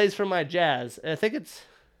non-Bogdanovic that plays for my Jazz. I think it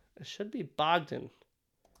should be Bogdan.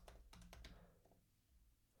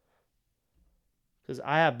 Because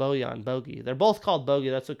I have Bojan, Bogey. They're both called Bogey.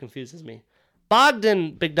 That's what confuses me.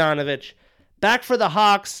 Bogdan Bogdanovic, back for the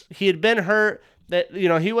Hawks. He had been hurt. That,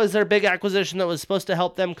 he was their big acquisition that was supposed to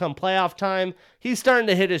help them come playoff time. He's starting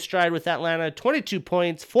to hit his stride with Atlanta. 22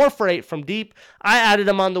 points, 4 for 8 from deep. I added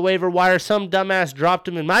him on the waiver wire. Some dumbass dropped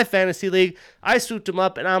him in my fantasy league. I swooped him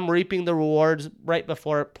up, and I'm reaping the rewards right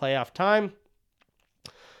before playoff time.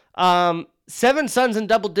 7 Suns in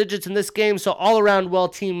double digits in this game, so all around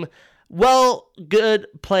good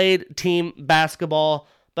played team basketball.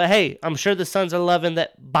 But hey, I'm sure the Suns are loving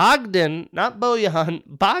that Bogdan, not Bojan,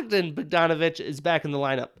 Bogdan Bogdanovic is back in the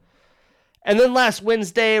lineup. And then last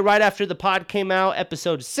Wednesday, right after the pod came out,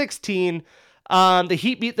 episode 16, the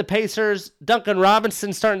Heat beat the Pacers. Duncan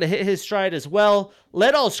Robinson starting to hit his stride as well.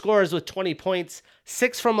 Led all scorers with 20 points,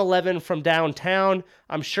 6 from 11 from downtown.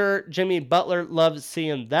 I'm sure Jimmy Butler loves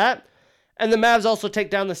seeing that. And the Mavs also take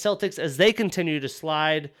down the Celtics as they continue to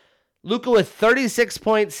slide. Luka with 36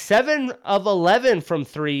 points, 7 of 11 from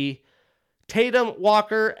 3. Tatum,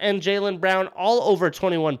 Walker, and Jaylen Brown all over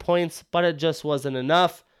 21 points, but it just wasn't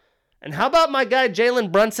enough. And how about my guy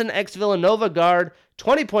Jalen Brunson, ex-Villanova guard,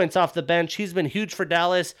 20 points off the bench. He's been huge for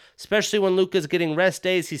Dallas, especially when Luka's getting rest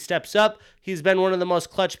days. He steps up. He's been one of the most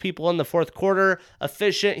clutch people in the fourth quarter,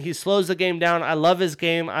 efficient. He slows the game down. I love his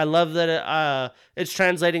game. I love that it's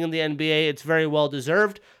translating in the NBA. It's very well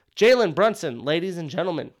deserved. Jalen Brunson, ladies and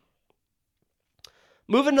gentlemen.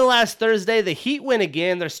 Moving to last Thursday, the Heat win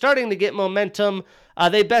again. They're starting to get momentum.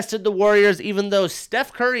 They bested the Warriors, even though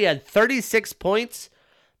Steph Curry had 36 points.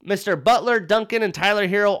 Mr. Butler, Duncan, and Tyler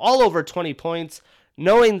Hero all over 20 points,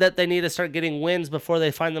 knowing that they need to start getting wins before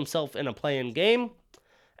they find themselves in a play-in game.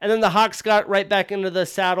 And then the Hawks got right back into the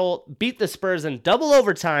saddle, beat the Spurs in double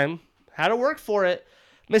overtime. Had to work for it.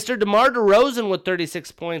 Mr. DeMar DeRozan with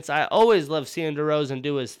 36 points. I always love seeing DeRozan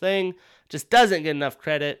do his thing. Just doesn't get enough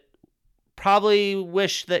credit. Probably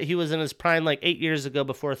wish that he was in his prime like 8 years ago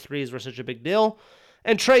before threes were such a big deal.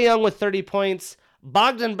 And Trae Young with 30 points.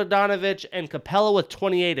 Bogdan Bogdanovic and Capella with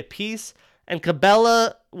 28 apiece. And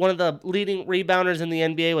Capella, one of the leading rebounders in the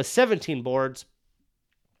NBA, with 17 boards.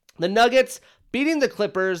 The Nuggets beating the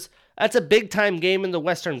Clippers. That's a big-time game in the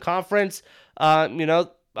Western Conference.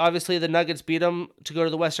 Obviously the Nuggets beat them to go to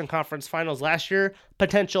the Western Conference Finals last year.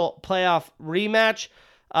 Potential playoff rematch.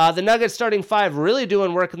 The Nuggets starting 5 really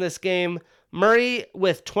doing work in this game. Murray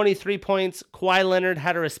with 23 points. Kawhi Leonard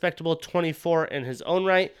had a respectable 24 in his own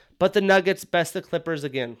right. But the Nuggets best the Clippers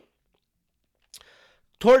again.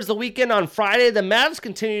 Towards the weekend on Friday, the Mavs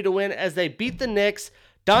continue to win as they beat the Knicks.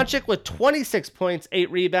 Doncic with 26 points,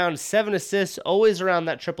 8 rebounds, 7 assists, always around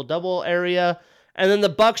that triple-double area. And then the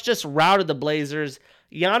Bucks just routed the Blazers.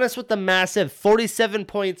 Giannis with the massive 47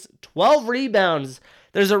 points, 12 rebounds.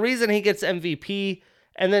 There's a reason he gets MVP.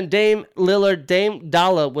 And then Dame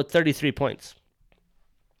Dalla with 33 points.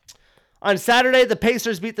 On Saturday, the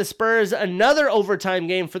Pacers beat the Spurs. Another overtime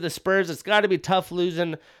game for the Spurs. It's got to be tough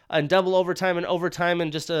losing in double overtime and overtime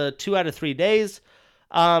in just 2 out of 3 days.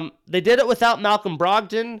 They did it without Malcolm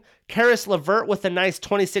Brogdon. Karis LeVert with a nice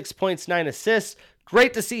 26 points, 9 assists.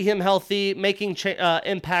 Great to see him healthy, making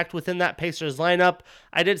impact within that Pacers lineup.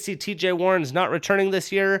 I did see TJ Warren's not returning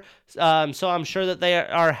this year, so I'm sure that they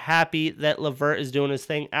are happy that LeVert is doing his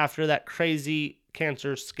thing after that crazy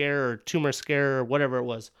cancer scare or tumor scare or whatever it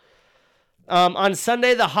was. On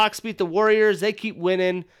Sunday, the Hawks beat the Warriors. They keep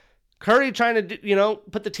winning. Curry trying to,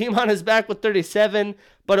 put the team on his back with 37,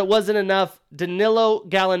 but it wasn't enough. Danilo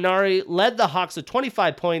Gallinari led the Hawks with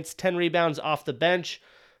 25 points, 10 rebounds off the bench.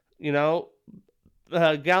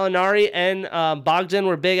 Gallinari and Bogdan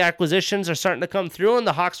were big acquisitions, are starting to come through, and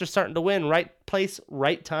the Hawks are starting to win. Right place,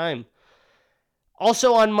 right time.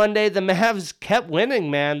 Also on Monday, the Mavs kept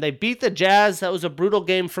winning, man. They beat the Jazz. That was a brutal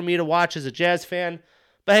game for me to watch as a Jazz fan.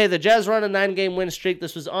 But hey, the Jazz run a 9-game win streak.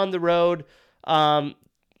 This was on the road.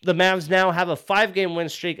 The Mavs now have a 5-game win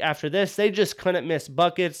streak after this. They just couldn't miss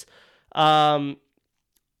buckets. Porzingis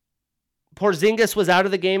was out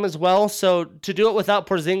of the game as well. So to do it without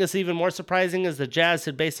Porzingis, even more surprising, as the Jazz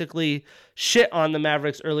had basically shit on the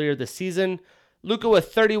Mavericks earlier this season. Luka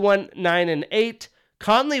with 31, 9, and 8.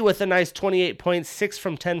 Conley with a nice 28 points, 6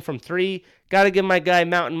 from 10 from 3. Got to give my guy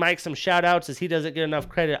Mountain Mike some shout-outs, as he doesn't get enough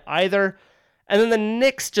credit either. And then the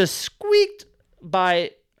Nets squeaked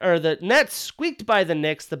by the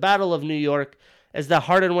Knicks, the Battle of New York, as the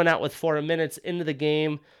Harden went out with 4 minutes into the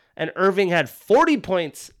game. And Irving had 40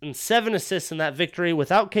 points and 7 assists in that victory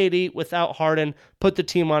without KD, without Harden, put the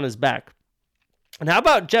team on his back. And how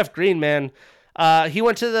about Jeff Green, man? He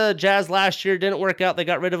went to the Jazz last year, didn't work out. They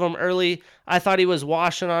got rid of him early. I thought he was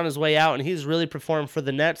washing on his way out, and he's really performed for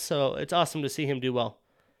the Nets, so it's awesome to see him do well.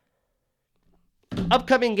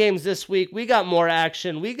 Upcoming games this week, we got more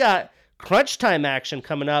action. We got crunch time action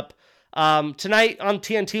coming up. Tonight on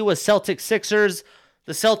TNT was Celtics Sixers.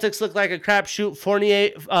 The Celtics look like a crapshoot.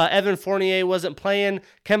 Evan Fournier wasn't playing.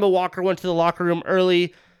 Kemba Walker went to the locker room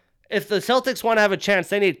early. If the Celtics want to have a chance,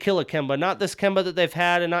 they need Killer Kemba, not this Kemba that they've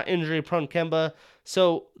had and not injury-prone Kemba.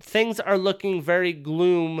 So things are looking very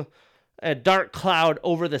gloom, a dark cloud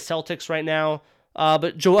over the Celtics right now.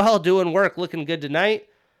 But Joel doing work, looking good tonight.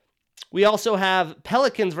 We also have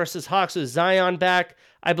Pelicans versus Hawks with Zion back.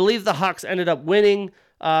 I believe the Hawks ended up winning.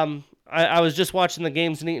 I was just watching the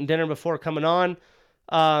games and eating dinner before coming on.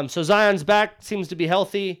 So Zion's back, seems to be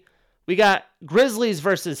healthy. We got Grizzlies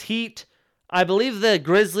versus Heat. I believe the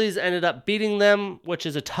Grizzlies ended up beating them, which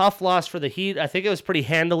is a tough loss for the Heat. I think it was pretty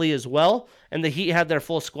handily as well, and the Heat had their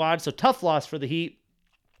full squad, so tough loss for the Heat.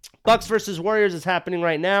 Bucks versus Warriors is happening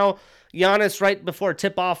right now. Giannis, right before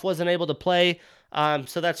tip-off, wasn't able to play,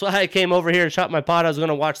 so that's why I came over here and shot my pot. I was going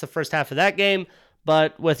to watch the first half of that game,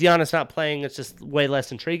 but with Giannis not playing, it's just way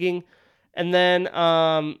less intriguing. And then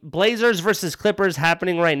Blazers versus Clippers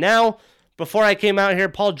happening right now. Before I came out here,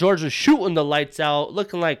 Paul George was shooting the lights out,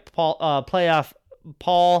 looking like playoff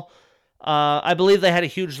Paul. I believe they had a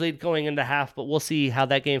huge lead going into half, but we'll see how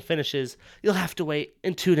that game finishes. You'll have to wait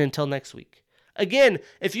and tune in until next week. Again,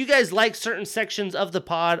 if you guys like certain sections of the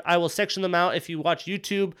pod, I will section them out. If you watch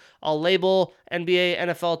YouTube, I'll label NBA,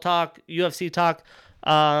 NFL talk, UFC talk.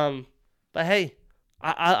 But hey,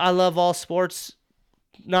 I love all sports.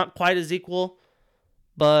 Not quite as equal,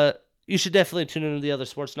 but you should definitely tune into the other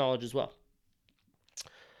sports knowledge as well.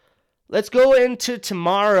 Let's go into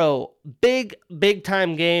tomorrow. Big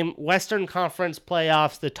time game. Western Conference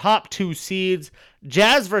playoffs. The top 2 seeds.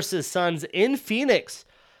 Jazz versus Suns in Phoenix.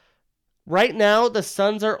 Right now, the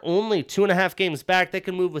Suns are only 2.5 games back. They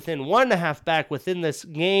can move within 1.5 back within this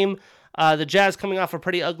game. The Jazz coming off a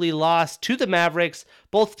pretty ugly loss to the Mavericks.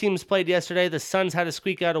 Both teams played yesterday. The Suns had to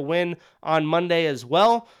squeak out a win on Monday as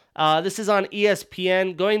well. This is on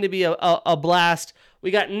ESPN. Going to be a blast.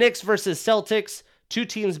 We got Knicks versus Celtics. 2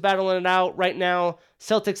 teams battling it out right now.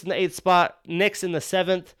 Celtics in the 8th spot. Knicks in the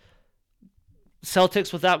 7th.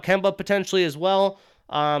 Celtics without Kemba potentially as well.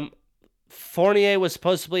 Fournier was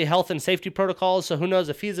supposedly health and safety protocols, so who knows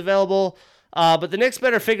if he's available. But the Knicks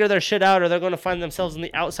better figure their shit out or they're going to find themselves on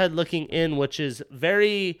the outside looking in, which is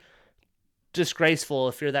very disgraceful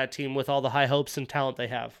if you're that team with all the high hopes and talent they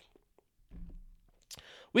have.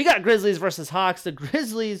 We got Grizzlies versus Hawks. The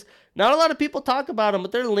Grizzlies, not a lot of people talk about them,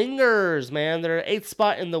 but they're lingers, man. They're 8th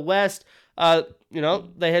spot in the West.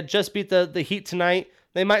 They had just beat the Heat tonight.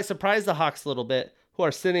 They might surprise the Hawks a little bit, who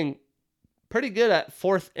are sitting pretty good at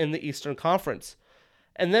 4th in the Eastern Conference.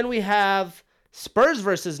 And then we have Spurs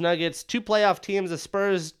versus Nuggets, 2 playoff teams. The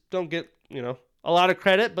Spurs don't get, a lot of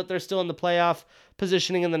credit, but they're still in the playoff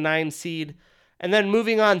positioning in the 9 seed. And then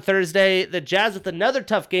moving on Thursday, the Jazz with another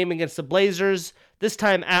tough game against the Blazers, this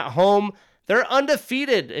time at home. They're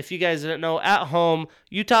undefeated, if you guys didn't know, at home.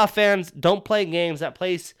 Utah fans don't play games. That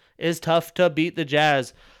place is tough to beat the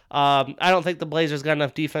Jazz. I don't think the Blazers got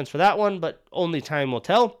enough defense for that one, but only time will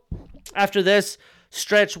tell. After this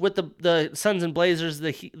stretch with the Suns and Blazers,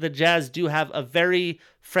 the Jazz do have a very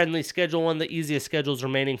friendly schedule, one of the easiest schedules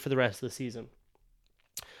remaining for the rest of the season.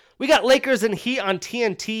 We got Lakers and Heat on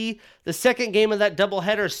TNT. The second game of that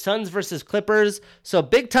doubleheader, Suns versus Clippers. So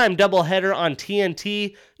big-time doubleheader on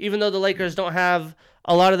TNT. Even though the Lakers don't have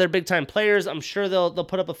a lot of their big-time players, I'm sure they'll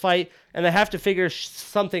put up a fight. And they have to figure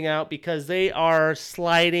something out because they are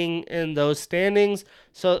sliding in those standings.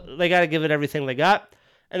 So they got to give it everything they got.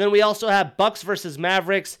 And then we also have Bucks versus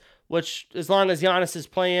Mavericks, which as long as Giannis is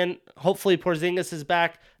playing, hopefully Porzingis is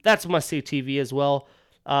back. That's must-see TV as well.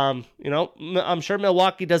 I'm sure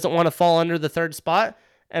Milwaukee doesn't want to fall under the 3rd spot,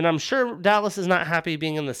 and I'm sure Dallas is not happy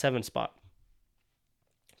being in the 7th spot.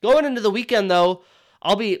 Going into the weekend, though,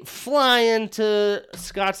 I'll be flying to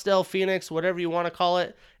Scottsdale, Phoenix, whatever you want to call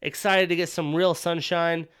it. Excited to get some real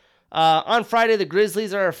sunshine. On Friday, the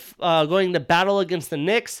Grizzlies are going to battle against the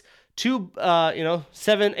Knicks.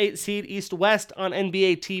 7, 8 seed East-West on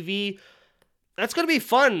NBA TV. That's going to be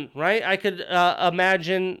fun, right? I could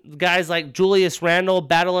imagine guys like Julius Randle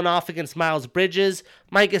battling off against Miles Bridges.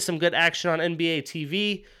 Might get some good action on NBA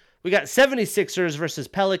TV. We got 76ers versus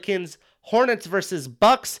Pelicans, Hornets versus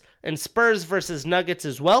Bucks, and Spurs versus Nuggets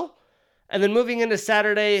as well. And then moving into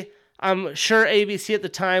Saturday, I'm sure ABC at the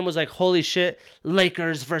time was like, holy shit,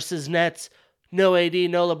 Lakers versus Nets. No AD,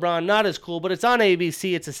 no LeBron, not as cool, but it's on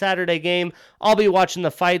ABC. It's a Saturday game. I'll be watching the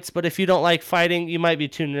fights, but if you don't like fighting, you might be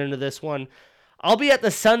tuning into this one. I'll be at the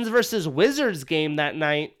Suns versus Wizards game that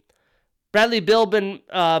night. Bradley Beal been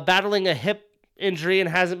battling a hip injury and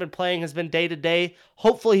hasn't been playing, has been day-to-day.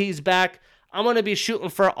 Hopefully he's back. I'm going to be shooting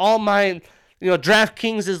for all my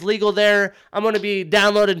DraftKings is legal there. I'm going to be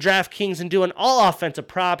downloading DraftKings and doing all offensive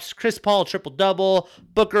props. Chris Paul triple-double,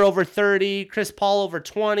 Booker over 30, Chris Paul over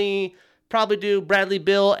 20. Probably do Bradley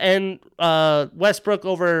Beal and Westbrook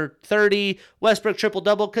over 30, Westbrook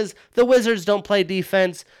triple-double, because the Wizards don't play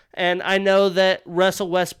defense. And I know that Russell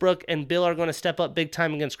Westbrook and Beal are going to step up big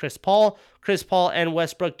time against Chris Paul. Chris Paul and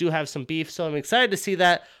Westbrook do have some beef, so I'm excited to see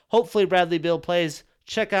that. Hopefully Bradley Beal plays.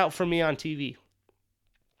 Check out for me on TV.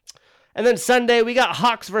 And then Sunday, we got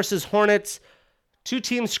Hawks versus Hornets. Two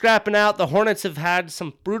teams scrapping out. The Hornets have had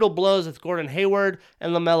some brutal blows with Gordon Hayward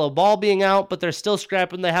and LaMelo Ball being out, but they're still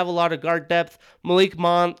scrapping. They have a lot of guard depth. Malik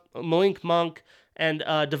Monk and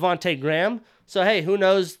Devontae Graham. So, hey, who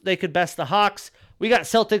knows? They could best the Hawks. We got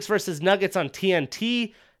Celtics versus Nuggets on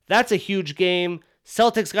TNT. That's a huge game.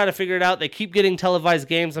 Celtics got to figure it out. They keep getting televised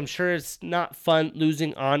games. I'm sure it's not fun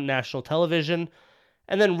losing on national television.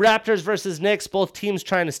 And then Raptors versus Knicks, both teams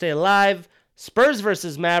trying to stay alive. Spurs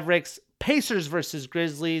versus Mavericks. Pacers versus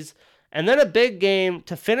Grizzlies. And then a big game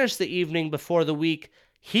to finish the evening before the week.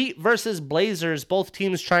 Heat versus Blazers, both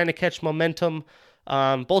teams trying to catch momentum.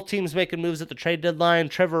 Both teams making moves at the trade deadline.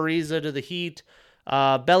 Trevor Ariza to the Heat.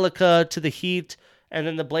 Belica to the Heat. And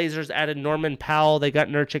then the Blazers added Norman Powell. They got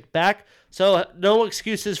Nurkic back. So no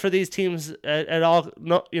excuses for these teams at all.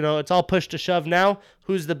 No, it's all push to shove now.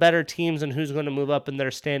 Who's the better teams and who's going to move up in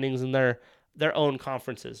their standings in their own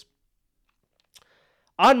conferences.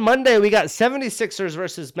 On Monday, we got 76ers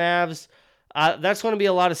versus Mavs. That's going to be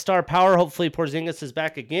a lot of star power. Hopefully Porzingis is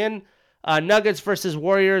back again. Nuggets versus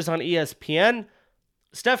Warriors on ESPN.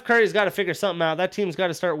 Steph Curry's got to figure something out. That team's got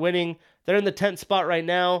to start winning. They're in the 10th spot right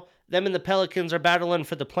now. Them and the Pelicans are battling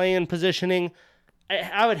for the play-in positioning.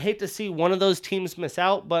 I would hate to see one of those teams miss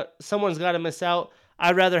out, but someone's got to miss out.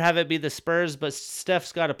 I'd rather have it be the Spurs, but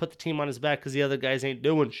Steph's got to put the team on his back because the other guys ain't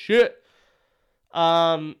doing shit.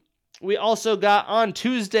 We also got on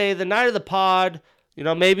Tuesday, the night of the pod.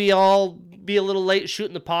 Maybe I'll be a little late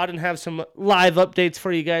shooting the pod and have some live updates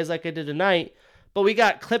for you guys like I did tonight. But we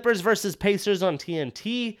got Clippers versus Pacers on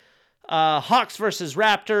TNT, Hawks versus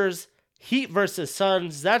Raptors, Heat versus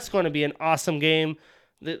Suns. That's going to be an awesome game.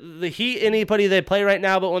 The Heat, anybody they play right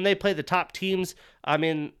now, but when they play the top teams, I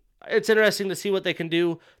mean, it's interesting to see what they can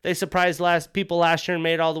do. They surprised people last year and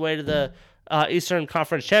made it all the way to the Eastern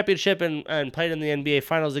Conference Championship and played in the NBA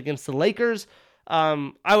Finals against the Lakers.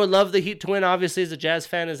 I would love the Heat to win, obviously, as a Jazz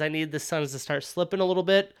fan, as I need the Suns to start slipping a little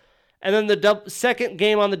bit. And then the second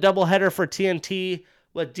game on the doubleheader for TNT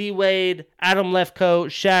with D-Wade, Adam Lefko,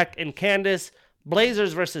 Shaq, and Candace.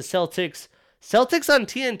 Blazers versus Celtics. Celtics on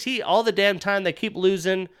TNT all the damn time. They keep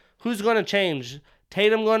losing. Who's going to change?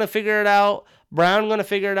 Tatum going to figure it out. Brown going to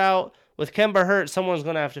figure it out. With Kemba hurt, someone's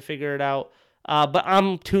going to have to figure it out. But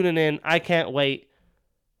I'm tuning in. I can't wait.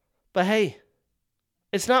 But hey,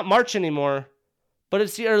 it's not March anymore, but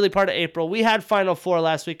it's the early part of April. We had Final Four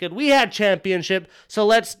last weekend. We had championship. So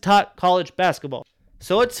let's talk college basketball.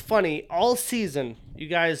 So it's funny. All season, you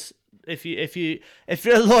guys, if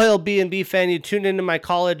you're a loyal B&B fan, you tune into my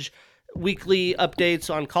college weekly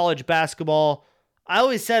updates on college basketball. I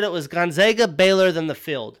always said it was Gonzaga, Baylor, then the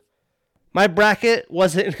field. My bracket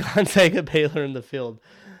wasn't Gonzaga, Baylor, in the field.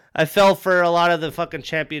 I fell for a lot of the fucking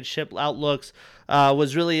championship outlooks.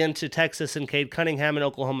 Was really into Texas and Cade Cunningham and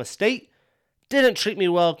Oklahoma State. Didn't treat me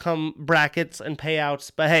well come brackets and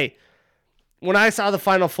payouts. But hey, when I saw the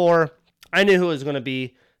Final Four, I knew who it was going to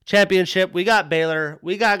be. Championship, we got Baylor,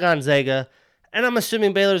 we got Gonzaga, and I'm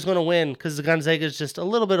assuming Baylor's going to win because Gonzaga is just a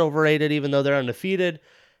little bit overrated even though they're undefeated.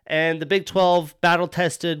 And the Big 12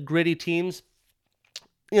 battle-tested, gritty teams,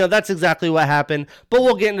 that's exactly what happened. But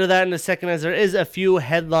we'll get into that in a second as there is a few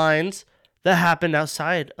headlines that happened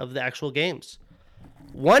outside of the actual games.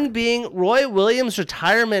 One being Roy Williams'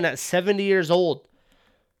 retirement at 70 years old.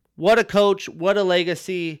 What a coach, what a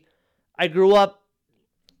legacy. I grew up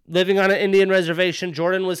living on an Indian reservation.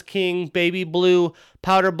 Jordan was king, baby blue,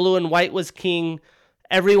 powder blue and white was king.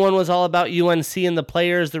 Everyone was all about UNC and the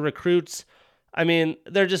players, the recruits. I mean,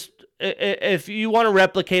 they're just, if you want to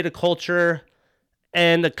replicate a culture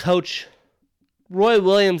and a coach, Roy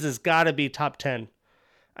Williams has got to be top 10.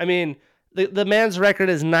 I mean, the man's record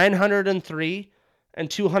is 903 and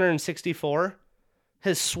 264.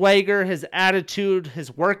 His swagger, his attitude,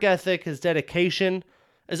 his work ethic, his dedication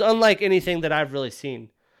is unlike anything that I've really seen.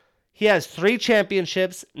 He has 3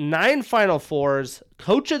 championships, 9 Final Fours,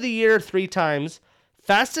 Coach of the Year 3 times,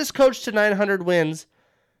 fastest coach to 900 wins,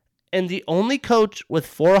 and the only coach with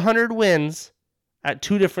 400 wins at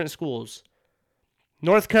 2 different schools.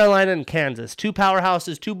 North Carolina and Kansas. 2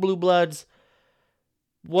 powerhouses, 2 blue bloods.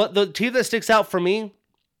 What the team that sticks out for me,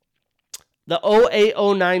 The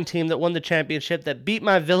 08-09 team that won the championship, that beat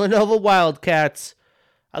my Villanova Wildcats.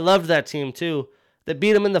 I loved that team too. That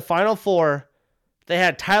beat them in the Final Four. They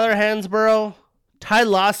had Tyler Hansborough, Ty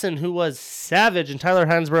Lawson, who was savage, and Tyler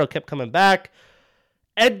Hansborough kept coming back.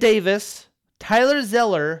 Ed Davis, Tyler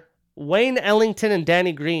Zeller, Wayne Ellington, and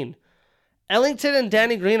Danny Green. Ellington and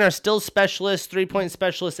Danny Green are still specialists, three-point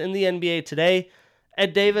specialists in the NBA today.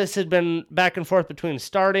 Ed Davis had been back and forth between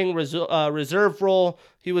starting, reserve role.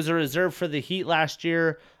 He was a reserve for the Heat last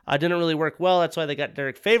year. Didn't really work well. That's why they got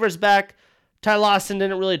Derek Favors back. Ty Lawson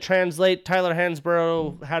didn't really translate. Tyler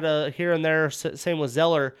Hansborough had a here and there. Same with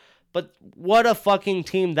Zeller. But what a fucking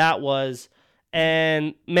team that was.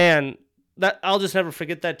 And, man, I'll just never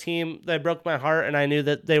forget that team. They broke my heart, and I knew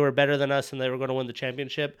that they were better than us and they were going to win the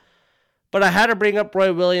championship. But I had to bring up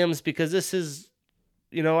Roy Williams because this is,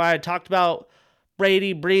 I had talked about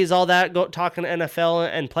Brady, Breeze, all that, talking NFL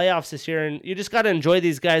and playoffs this year, and you just got to enjoy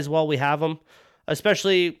these guys while we have them.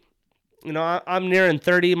 Especially, I'm nearing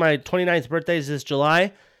 30. My 29th birthday is this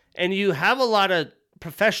July, and you have a lot of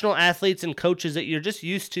professional athletes and coaches that you're just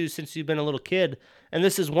used to since you've been a little kid, and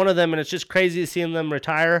this is one of them, and it's just crazy seeing them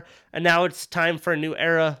retire, and now it's time for a new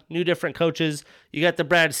era, new different coaches. You got the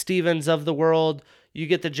Brad Stevens of the world, you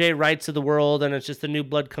get the Jay Wrights of the world, and it's just the new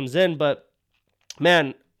blood comes in, but,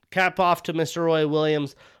 man, cap off to Mr. Roy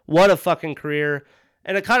Williams. What a fucking career.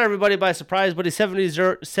 And it caught everybody by surprise, but he's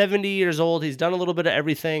 70 years old. He's done a little bit of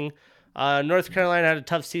everything. North Carolina had a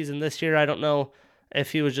tough season this year. I don't know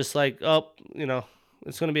if he was just like,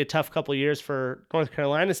 it's going to be a tough couple years for North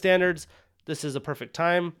Carolina standards. This is a perfect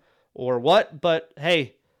time or what. But,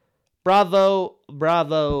 hey, bravo,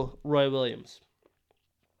 Roy Williams.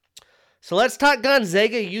 So let's talk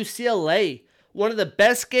Gonzaga UCLA. One of the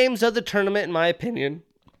best games of the tournament, in my opinion.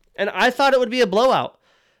 And I thought it would be a blowout.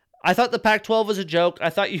 I thought the Pac-12 was a joke. I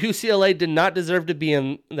thought UCLA did not deserve to be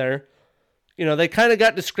in there. They kind of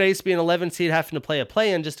got disgraced being 11 seed, having to play a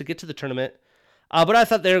play-in just to get to the tournament. But I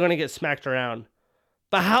thought they were going to get smacked around.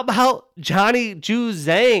 But how about Johnny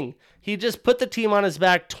Juzang? He just put the team on his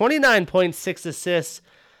back, 29.6 assists.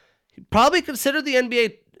 He probably considered the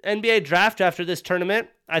NBA draft after this tournament.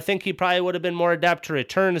 I think he probably would have been more adept to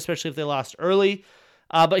return, especially if they lost early.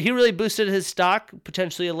 But he really boosted his stock,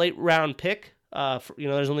 potentially a late round pick.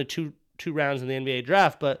 There's only two rounds in the NBA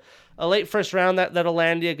draft, but a late first round that'll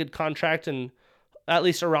land you a good contract and at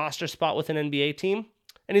least a roster spot with an NBA team.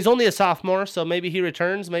 And he's only a sophomore, so maybe he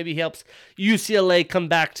returns. Maybe he helps UCLA come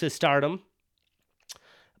back to stardom.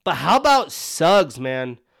 But how about Suggs,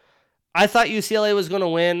 man? I thought UCLA was going to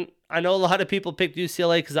win. I know a lot of people picked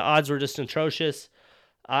UCLA because the odds were just atrocious.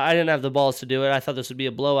 I didn't have the balls to do it. I thought this would be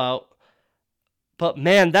a blowout. But,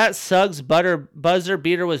 man, that Suggs buzzer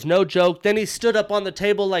beater was no joke. Then he stood up on the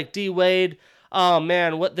table like D. Wade. Oh,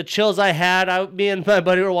 man, what the chills I had. Me and my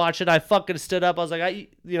buddy were watching. I fucking stood up. I was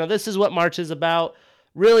like, this is what March is about.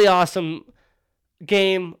 Really awesome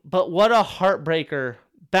game. But what a heartbreaker,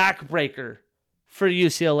 backbreaker for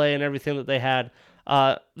UCLA and everything that they had.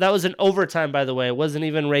 That was an overtime, by the way. It wasn't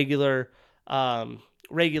even regular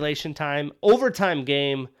regulation time. Overtime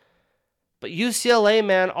game. But UCLA,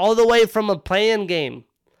 man, all the way from a play-in game.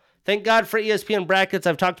 Thank God for ESPN brackets.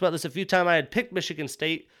 I've talked about this a few times. I had picked Michigan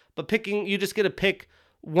State, but you just get to pick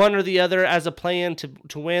one or the other as a play-in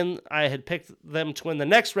to win. I had picked them to win the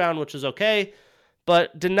next round, which was okay,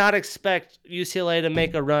 but did not expect UCLA to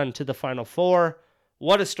make a run to the Final Four.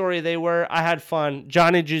 What a story they were. I had fun.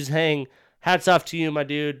 Johnny Juzang, hats off to you, my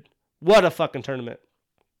dude. What a fucking tournament.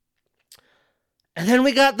 And then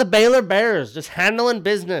we got the Baylor Bears just handling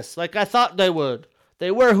business like I thought they would.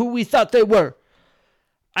 They were who we thought they were.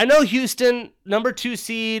 I know Houston, number 2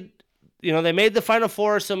 seed, they made the Final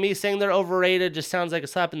Four, so me saying they're overrated just sounds like a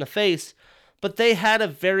slap in the face. But they had a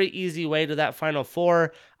very easy way to that Final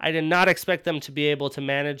Four. I did not expect them to be able to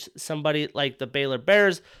manage somebody like the Baylor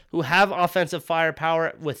Bears, who have offensive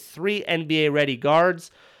firepower with 3 NBA-ready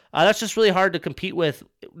guards. That's just really hard to compete with.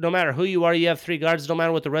 No matter who you are, you have 3 guards. No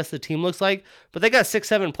matter what the rest of the team looks like. But they got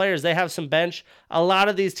 6-7 players. They have some bench. A lot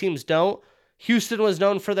of these teams don't. Houston was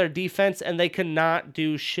known for their defense, and they could not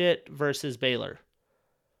do shit versus Baylor.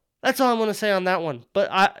 That's all I'm going to say on that one.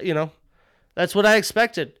 But, that's what I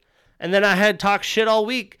expected. And then I had talked shit all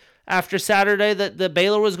week after Saturday that the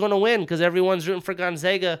Baylor was going to win because everyone's rooting for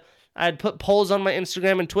Gonzaga. I had put polls on my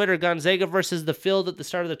Instagram and Twitter, Gonzaga versus the field at the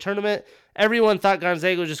start of the tournament. Everyone thought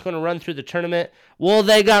Gonzaga was just going to run through the tournament. Well,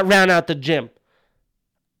 they got ran out the gym.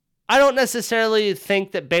 I don't necessarily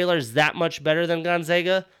think that Baylor's that much better than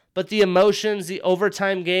Gonzaga, but the emotions, the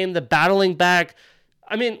overtime game, the battling back,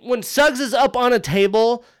 I mean, when Suggs is up on a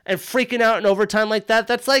table and freaking out in overtime like that,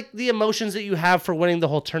 that's like the emotions that you have for winning the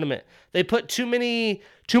whole tournament. They put too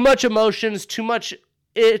much emotions, too much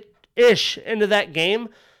ish into that game.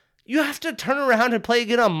 You have to turn around and play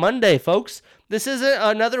again on Monday, folks. This isn't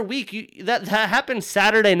another week. That happened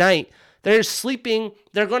Saturday night. They're sleeping.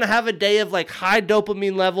 They're going to have a day of like high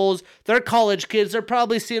dopamine levels. They're college kids. They're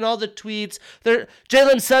probably seeing all the tweets.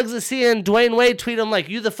 Jalen Suggs is seeing Dwayne Wade tweet him like,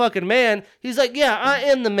 "You the fucking man." He's like, "Yeah, I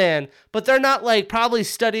am the man." But they're not like probably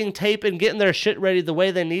studying tape and getting their shit ready the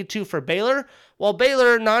way they need to for Baylor. While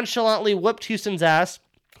Baylor nonchalantly whooped Houston's ass,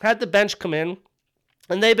 had the bench come in,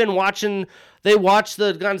 and they've been watching. They watched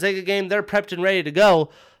the Gonzaga game. They're prepped and ready to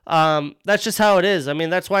go. That's just how it is. I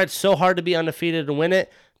mean, that's why it's so hard to be undefeated and win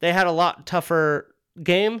it. They had a lot tougher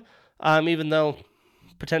game, even though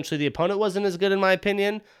potentially the opponent wasn't as good in my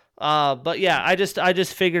opinion. But yeah, I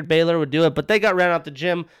just figured Baylor would do it, but they got ran out the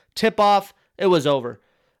gym. Tip off, it was over.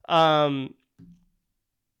 How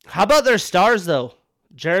about their stars though?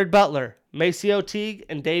 Jared Butler, Maceo Teague,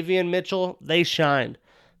 and Davion Mitchell, they shined.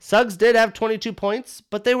 Suggs did have 22 points,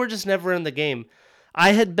 but they were just never in the game.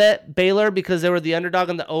 I had bet Baylor because they were the underdog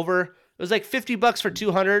on the over. It was like $50 for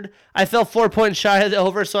 200. I fell 4 points shy of the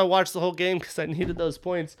over, so I watched the whole game because I needed those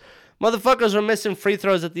points. Motherfuckers were missing free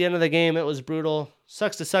throws at the end of the game. It was brutal.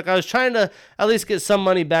 Sucks to suck. I was trying to at least get some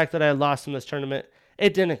money back that I had lost in this tournament.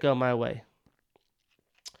 It didn't go my way.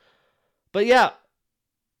 But yeah,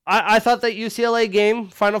 I thought that UCLA game,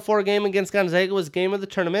 Final Four game against Gonzaga, was game of the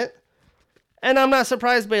tournament. And I'm not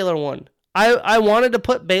surprised Baylor won. I wanted to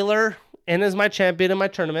put Baylor in as my champion in my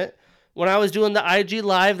tournament. When I was doing the IG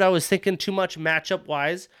Live, I was thinking too much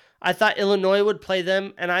matchup-wise. I thought Illinois would play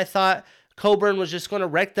them, and I thought Coburn was just going to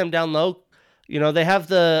wreck them down low. You know, they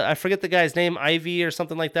have I forget the guy's name, Ivy or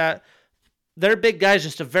something like that. Their big guy's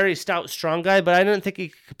just a very stout, strong guy, but I didn't think he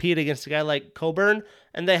could compete against a guy like Coburn.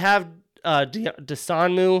 And they have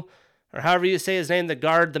Desanmu, or however you say his name, the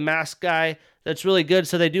guard, the mask guy, that's really good,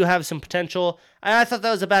 so they do have some potential. I thought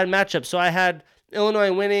that was a bad matchup, so I had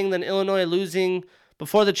Illinois winning, then Illinois losing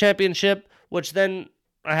before the championship, which then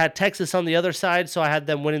I had Texas on the other side, so I had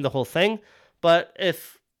them winning the whole thing. But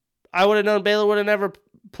if I would have known Baylor would have never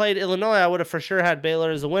played Illinois, I would have for sure had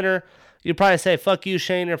Baylor as a winner. You'd probably say, "Fuck you,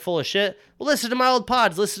 Shane, you're full of shit." Well, listen to my old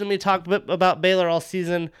pods. Listen to me talk about Baylor all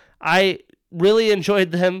season. I really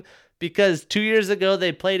enjoyed them because 2 years ago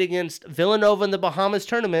they played against Villanova in the Bahamas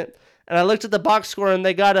tournament, and I looked at the box score, and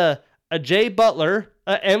they got a Jay Butler,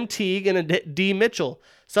 a M. Teague, and a D. Mitchell.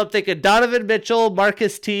 So I'm thinking Donovan Mitchell,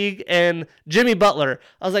 Marcus Teague, and Jimmy Butler.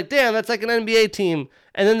 I was like, damn, that's like an NBA team.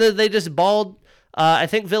 And then they just balled. I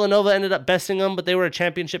think Villanova ended up besting them, but they were a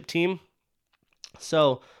championship team.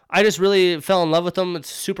 So I just really fell in love with them. It's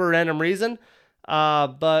a super random reason.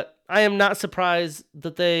 But I am not surprised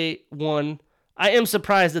that they won. I am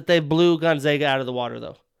surprised that they blew Gonzaga out of the water,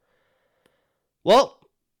 though. Well,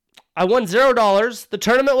 I won $0. The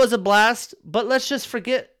tournament was a blast, but let's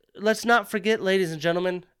not forget, ladies and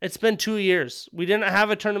gentlemen, it's been 2 years. We didn't have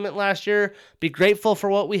a tournament last year. Be grateful for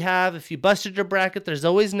what we have. If you busted your bracket, there's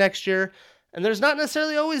always next year. And there's not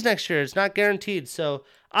necessarily always next year. It's not guaranteed. So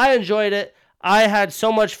I enjoyed it. I had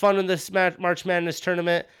so much fun in this March Madness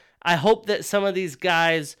tournament. I hope that some of these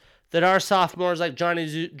guys that are sophomores like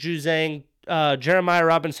Johnny Juzang, Jeremiah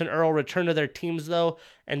Robinson Earl return to their teams, though,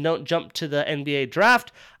 and don't jump to the NBA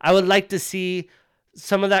draft. I would like to see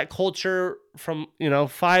some of that culture from,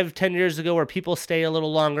 5-10 years ago where people stay a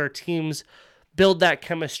little longer, teams build that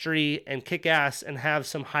chemistry and kick ass and have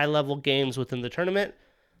some high-level games within the tournament.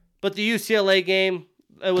 But the UCLA game,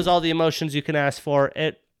 it was all the emotions you can ask for.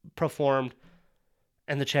 It performed,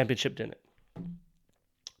 and the championship didn't.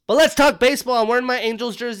 But let's talk baseball. I'm wearing my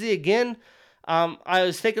Angels jersey again. I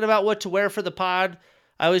was thinking about what to wear for the pod.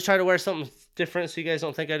 I always try to wear something different so you guys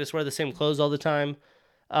don't think I just wear the same clothes all the time.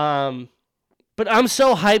 But I'm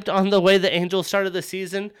so hyped on the way the Angels started the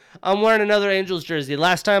season. I'm wearing another Angels jersey.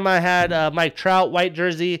 Last time I had Mike Trout, white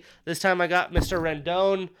jersey. This time I got Mr.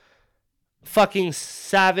 Rendon. Fucking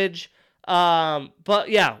savage. But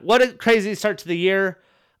yeah, what a crazy start to the year.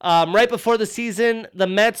 Right before the season, the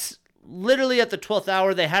Mets, literally at the 12th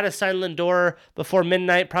hour, they had to sign Lindor before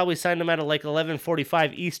midnight. Probably signed him at like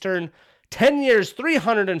 11:45 Eastern. 10 years,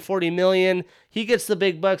 $340 million. He gets the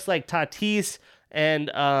big bucks like Tatis and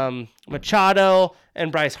Machado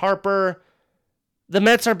and Bryce Harper. The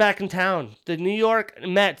Mets are back in town. The New York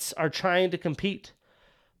Mets are trying to compete.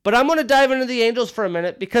 But I'm going to dive into the Angels for a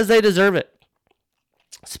minute because they deserve it.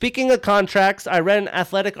 Speaking of contracts, I read an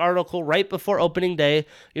Athletic article right before opening day.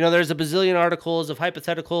 There's a bazillion articles of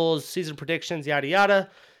hypotheticals, season predictions, yada, yada.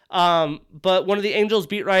 But one of the Angels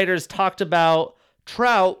beat writers talked about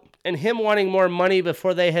Trout and him wanting more money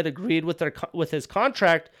before they had agreed with his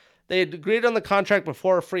contract. They had agreed on the contract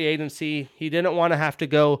before free agency. He didn't want to have to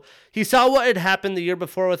go. He saw what had happened the year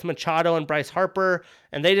before with Machado and Bryce Harper,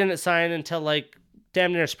 and they didn't sign until like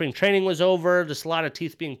damn near spring training was over. Just a lot of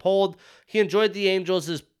teeth being pulled. He enjoyed the Angels.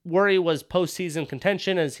 His worry was postseason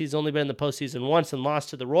contention, as he's only been in the postseason once and lost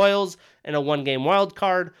to the Royals in a one-game wild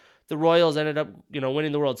card. The Royals ended up,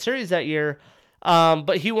 winning the World Series that year.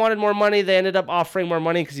 But he wanted more money. They ended up offering more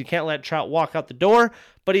money because you can't let Trout walk out the door.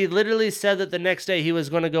 But he literally said that the next day he was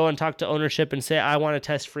going to go and talk to ownership and say, I want to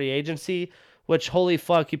test free agency, which holy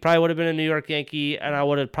fuck, he probably would have been a New York Yankee and I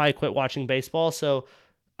would have probably quit watching baseball. So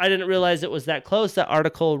I didn't realize it was that close. That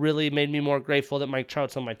article really made me more grateful that Mike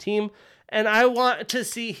Trout's on my team. And I want to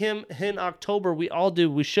see him in October. We all do.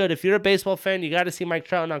 We should. If you're a baseball fan, you got to see Mike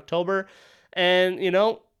Trout in October. And,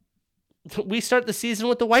 we start the season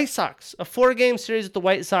with the White Sox, a 4-game series with the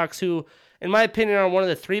White Sox, who, in my opinion, are one of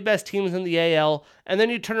the 3 best teams in the AL. And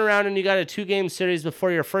then you turn around and you got a 2-game series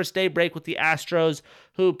before your first day break with the Astros,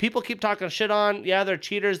 who people keep talking shit on. Yeah, they're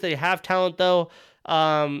cheaters. They have talent, though.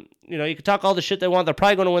 You can talk all the shit they want. They're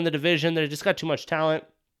probably going to win the division. They just got too much talent,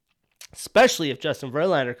 especially if Justin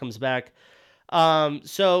Verlander comes back. I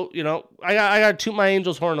got to toot my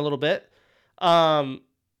Angels horn a little bit.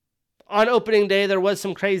 On opening day, there was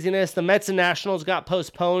some craziness. The Mets and Nationals got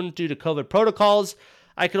postponed due to COVID protocols.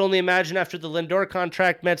 I could only imagine after the Lindor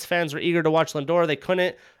contract, Mets fans were eager to watch Lindor. They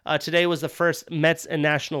couldn't. Today was the first Mets and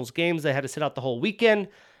Nationals games. They had to sit out the whole weekend.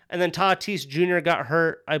 And then Tatis Jr. got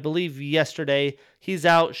hurt, I believe, yesterday. He's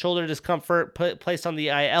out, shoulder discomfort, placed on the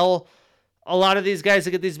IL. A lot of these guys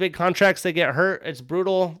that get these big contracts, they get hurt. It's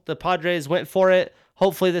brutal. The Padres went for it.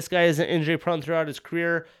 Hopefully this guy isn't injury prone throughout his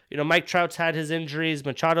career. Mike Trout's had his injuries.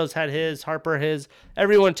 Machado's had his. Harper his.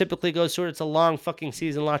 Everyone typically goes through it. It's a long fucking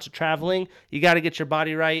season, lots of traveling. You got to get your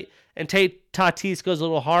body right. And Tatis goes a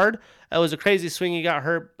little hard. It was a crazy swing. He got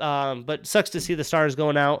hurt, but sucks to see the Stars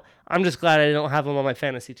going out. I'm just glad I don't have him on my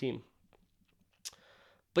fantasy team.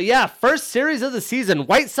 But yeah, first series of the season,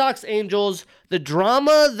 White Sox Angels. The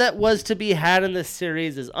drama that was to be had in this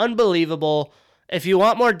series is unbelievable. If you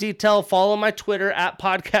want more detail, follow my Twitter at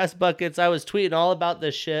Podcast Buckets. I was tweeting all about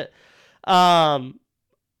this shit. But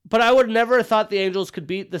I would never have thought the Angels could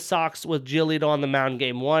beat the Sox with Giolito on the mound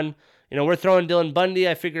game 1. We're throwing Dylan Bundy.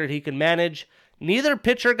 I figured he could manage. Neither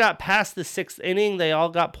pitcher got past the 6th inning. They all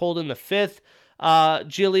got pulled in the 5th.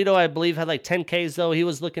 Giolito, I believe, had like 10 Ks, though. He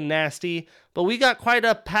was looking nasty. But we got quite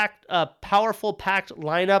a powerful, packed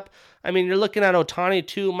lineup. I mean, you're looking at Ohtani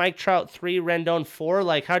 2, Mike Trout 3, Rendon 4.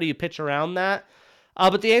 Like, how do you pitch around that?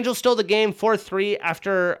 But the Angels stole the game 4-3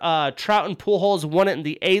 after Trout and Pujols won it in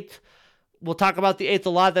the 8th. We'll talk about the 8th a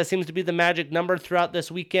lot. That seems to be the magic number throughout this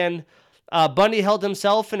weekend. Bundy held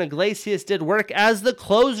himself, and Iglesias did work as the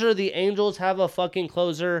closer. The Angels have a fucking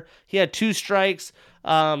closer. He had 2 strikes,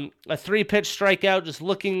 a 3-pitch strikeout, just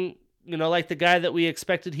looking, like the guy that we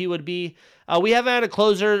expected he would be. We haven't had a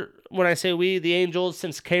closer, when I say we, the Angels,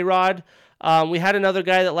 since K-Rod. We had another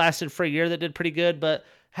guy that lasted for a year that did pretty good, but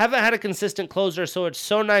haven't had a consistent closer, so it's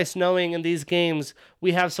so nice knowing in these games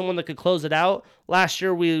we have someone that could close it out. Last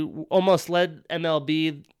year, we almost led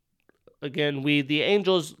MLB. Again, the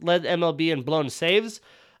Angels led MLB in blown saves.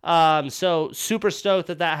 So super stoked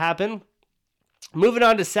that happened. Moving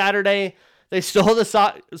on to Saturday, they stole the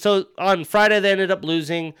Sox. So on Friday, they ended up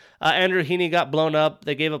losing. Andrew Heaney got blown up.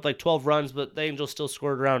 They gave up like 12 runs, but the Angels still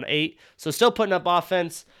scored around 8. So still putting up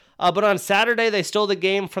offense. But on Saturday, they stole the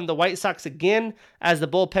game from the White Sox again as the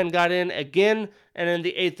bullpen got in again, and in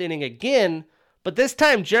the 8th inning again. But this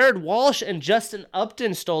time, Jared Walsh and Justin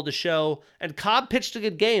Upton stole the show, and Cobb pitched a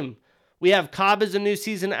good game. We have Cobb as a new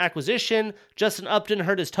season acquisition. Justin Upton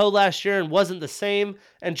hurt his toe last year and wasn't the same.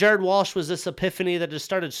 And Jared Walsh was this epiphany that just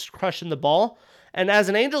started crushing the ball. And as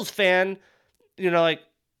an Angels fan,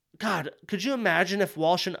 God, could you imagine if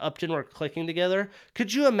Walsh and Upton were clicking together?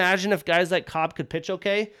 Could you imagine if guys like Cobb could pitch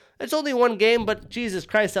okay? It's only one game, but Jesus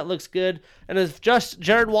Christ, that looks good. And if just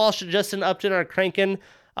Jared Walsh and Justin Upton are cranking,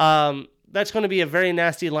 that's going to be a very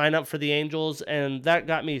nasty lineup for the Angels, and that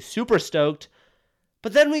got me super stoked.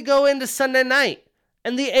 But then we go into Sunday night,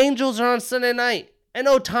 and the Angels are on Sunday night, and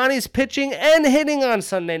Ohtani's pitching and hitting on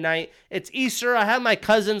Sunday night. It's Easter. I have my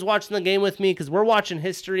cousins watching the game with me because we're watching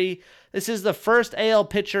history. This is the first AL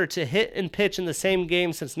pitcher to hit and pitch in the same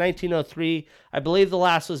game since 1903. I believe the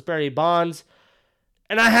last was Barry Bonds.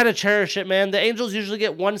 And I had to cherish it, man. The Angels usually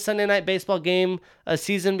get one Sunday night baseball game a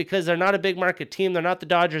season because they're not a big market team. They're not the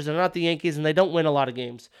Dodgers. They're not the Yankees, and they don't win a lot of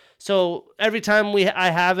games. So every time I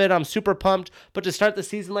have it, I'm super pumped. But to start the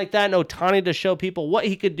season like that, and Ohtani to show people what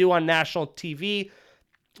he could do on national TV,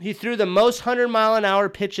 he threw the most 100-mile-an-hour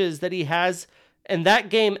pitches that he has in that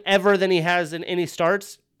game ever than he has in any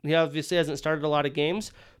starts. He obviously hasn't started a lot of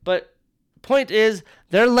games, but point is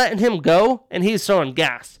they're letting him go and he's throwing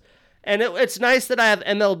gas. And it's nice that I have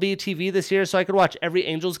MLB TV this year so I could watch every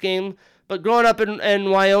Angels game. But growing up in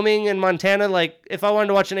Wyoming and Montana, like if I wanted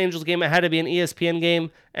to watch an Angels game, it had to be an ESPN game,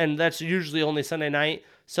 and that's usually only Sunday night.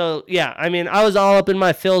 So yeah, I mean, I was all up in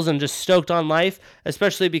my fills and just stoked on life,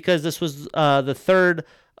 especially because this was the third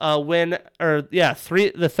win,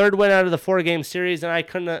 the third win out of the 4-game series, and I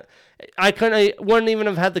wouldn't even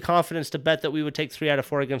have had the confidence to bet that we would take 3 out of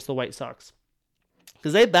 4 against the White Sox.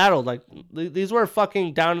 Because they battled. Like, these were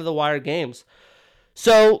fucking down-to-the-wire games.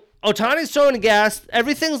 So, Ohtani's throwing gas.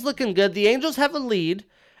 Everything's looking good. The Angels have a lead.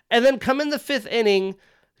 And then come in the 5th inning,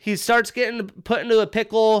 he starts getting put into a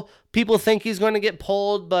pickle. People think he's going to get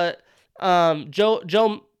pulled, but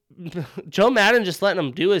Joe Maddon just letting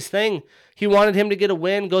him do his thing. He wanted him to get a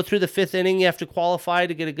win, go through the 5th inning. You have to qualify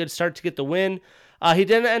to get a good start to get the win. He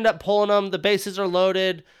didn't end up pulling him. The bases are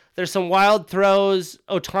loaded. There's some wild throws.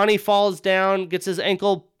 Ohtani falls down, gets his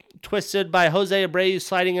ankle twisted by Jose Abreu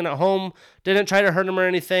sliding in at home. Didn't try to hurt him or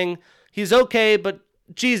anything. He's okay, but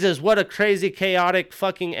Jesus, what a crazy, chaotic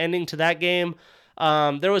fucking ending to that game.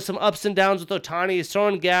 There was some ups and downs with Ohtani. He's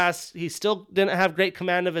throwing gas. He still didn't have great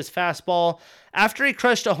command of his fastball. After he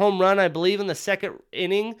crushed a home run, I believe in the 2nd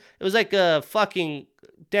inning, it was like a fucking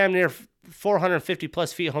damn near 450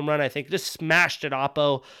 plus feet home run, I think. Just smashed it,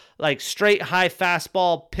 Oppo. Like straight high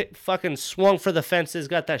fastball, fucking swung for the fences,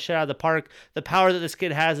 got that shit out of the park. The power that this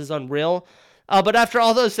kid has is unreal. But after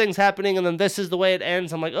all those things happening, and then this is the way it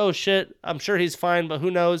ends, I'm like, oh shit, I'm sure he's fine, but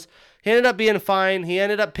who knows? He ended up being fine. He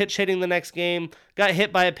ended up pitch hitting the next game, got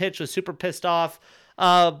hit by a pitch, was super pissed off.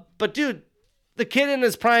 But dude, the kid in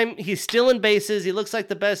his prime, he's stealing bases. He looks like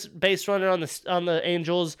the best base runner on the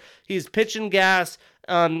Angels. He's pitching gas.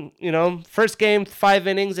 First game, 5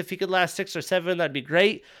 innings. If he could last 6 or 7, that'd be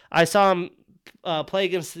great. I saw him play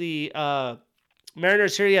against the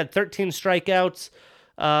Mariners here. He had 13 strikeouts,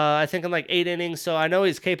 I think in like 8 innings. So I know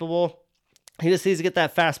he's capable. He just needs to get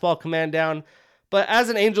that fastball command down. But as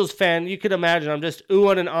an Angels fan, you could imagine I'm just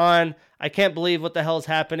oohing and on. I can't believe what the hell is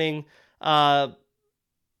happening. But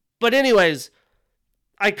anyways,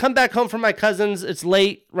 I come back home from my cousins. It's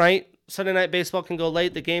late, right? Sunday night baseball can go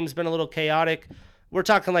late. The game's been a little chaotic. We're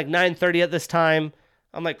talking like 9:30 at this time.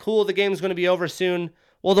 I'm like, cool, the game's going to be over soon.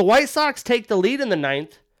 Well, the White Sox take the lead in the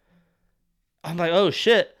 9th. I'm like, oh,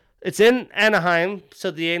 shit. It's in Anaheim,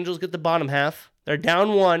 so the Angels get the bottom half. They're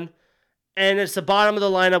down 1, and it's the bottom of the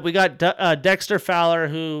lineup. We got Dexter Fowler,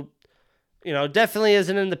 who, definitely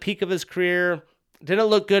isn't in the peak of his career. Didn't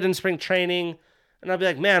look good in spring training. And I'll be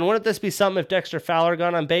like, man, wouldn't this be something if Dexter Fowler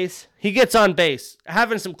got on base? He gets on base,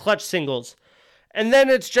 having some clutch singles. And then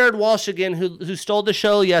it's Jared Walsh again, who stole the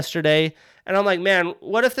show yesterday. And I'm like, man,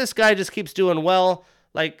 what if this guy just keeps doing well?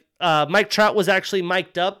 Like, Mike Trout was actually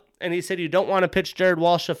mic'd up, and he said, you don't want to pitch Jared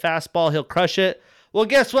Walsh a fastball. He'll crush it. Well,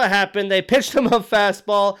 guess what happened? They pitched him a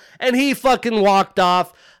fastball, and he fucking walked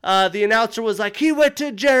off. The announcer was like, he went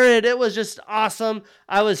to Jared. It was just awesome.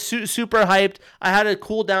 I was super hyped. I had to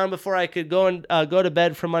cool down before I could go to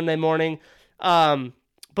bed for Monday morning. But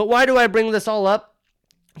why do I bring this all up?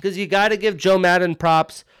 Because you got to give Joe Maddon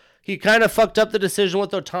props. He kind of fucked up the decision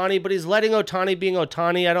with Ohtani, but he's letting Ohtani being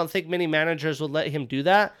Ohtani. I don't think many managers would let him do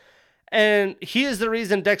that. And he is the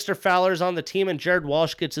reason Dexter Fowler's on the team and Jared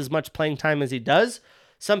Walsh gets as much playing time as he does.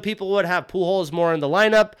 Some people would have Pujols more in the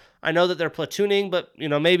lineup. I know that they're platooning, but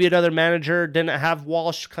maybe another manager didn't have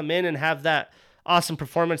Walsh come in and have that awesome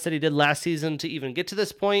performance that he did last season to even get to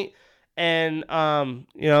this point. And,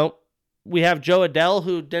 we have Joe Adele,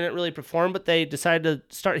 who didn't really perform, but they decided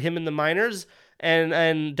to start him in the minors,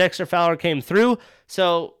 and Dexter Fowler came through.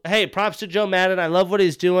 So, hey, props to Joe Maddon. I love what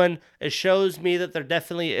he's doing. It shows me that there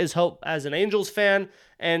definitely is hope as an Angels fan.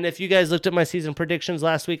 And if you guys looked at my season predictions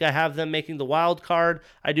last week, I have them making the wild card.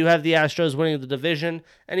 I do have the Astros winning the division.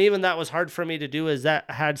 And even that was hard for me to do, as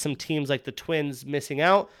that had some teams like the Twins missing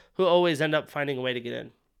out, who always end up finding a way to get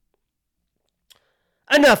in.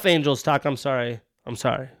 Enough Angels talk. I'm sorry.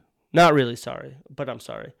 Not really sorry, but I'm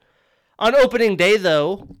sorry. On opening day,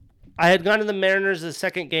 though, I had gone to the Mariners' the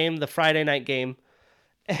second game, the Friday night game,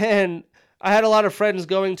 and I had a lot of friends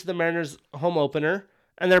going to the Mariners' home opener,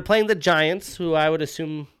 and they're playing the Giants, who I would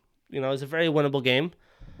assume, is a very winnable game.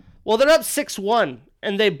 Well, they're up 6-1,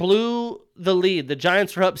 and they blew the lead. The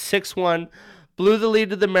Giants were up 6-1, blew the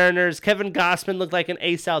lead to the Mariners. Kevin Gausman looked like an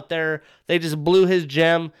ace out there. They just blew his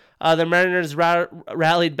gem. The Mariners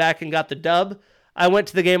rallied back and got the dub. I went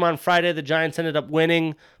to the game on Friday. The Giants ended up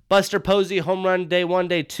winning. Buster Posey, home run day 1,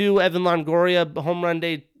 day 2. Evan Longoria, home run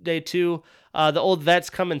day 2. The old vets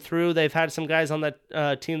coming through. They've had some guys on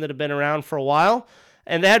that team that have been around for a while.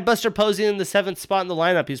 And they had Buster Posey in the 7th spot in the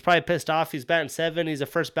lineup. He's probably pissed off. He's batting 7. He's a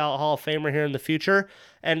first ballot Hall of Famer here in the future.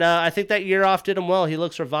 And I think that year off did him well. He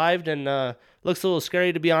looks revived and looks a little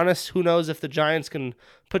scary, to be honest. Who knows if the Giants can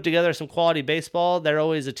put together some quality baseball. They're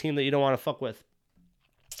always a team that you don't want to fuck with.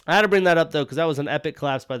 I had to bring that up, though, because that was an epic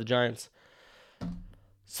collapse by the Giants.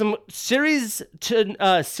 Some series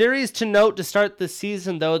to note to start the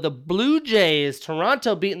season, though. The Blue Jays,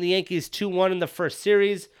 Toronto beating the Yankees 2-1 in the first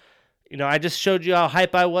series. You know, I just showed you how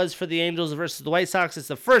hype I was for the Angels versus the White Sox. It's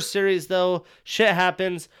the first series, though. Shit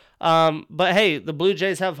happens. But, hey, the Blue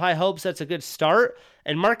Jays have high hopes. That's a good start.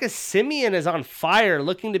 And Marcus Semien is on fire,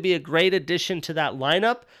 looking to be a great addition to that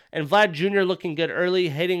lineup. And Vlad Jr. looking good early,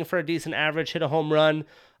 hitting for a decent average, hit a home run.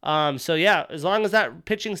 So, yeah, as long as that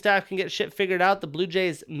pitching staff can get shit figured out, the Blue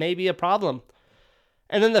Jays may be a problem.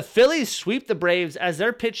 And then the Phillies sweep the Braves as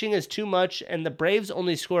their pitching is too much, and the Braves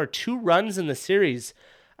only score 2 runs in the series.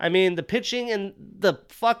 I mean, the pitching and the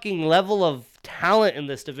fucking level of talent in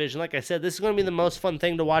this division, like I said, this is going to be the most fun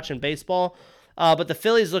thing to watch in baseball. But the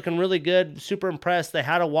Phillies looking really good, super impressed. They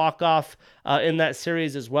had a walk-off in that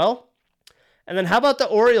series as well. And then how about the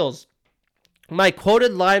Orioles? My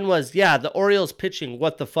quoted line was, yeah, the Orioles pitching,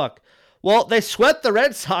 what the fuck? Well, they swept the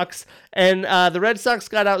Red Sox, and the Red Sox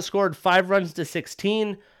got outscored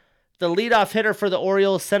 5-16. The leadoff hitter for the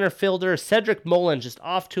Orioles, center fielder Cedric Mullins, just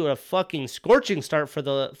off to a fucking scorching start for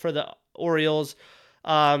the Orioles.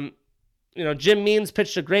 Jim Means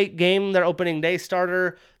pitched a great game, their opening day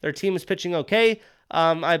starter. Their team is pitching okay.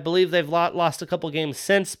 I believe they've lost a couple games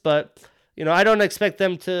since, but I don't expect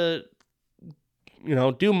them to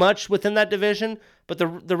do much within that division. But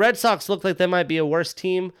the Red Sox look like they might be a worse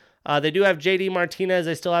team. They do have J.D. Martinez.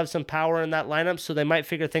 They still have some power in that lineup, so they might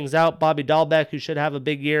figure things out. Bobby Dahlbeck, who should have a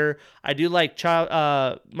big year. I do like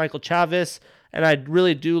Michael Chavis, and I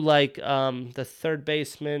really do like the third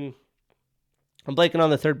baseman. I'm blanking on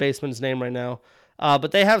the third baseman's name right now.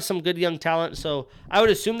 But they have some good young talent, so I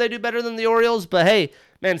would assume they do better than the Orioles. But, hey,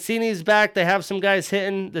 Mancini's back. They have some guys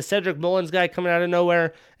hitting. The Cedric Mullins guy coming out of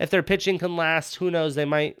nowhere. If their pitching can last, who knows? They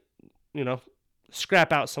might,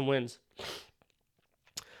 scrap out some wins.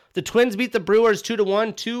 The Twins beat the Brewers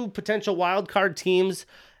 2-1, 2 potential wild card teams.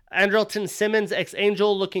 Andrelton Simmons,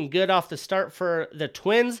 ex-Angel, looking good off the start for the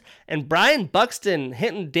Twins. And Brian Buxton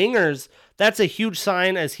hitting dingers. That's a huge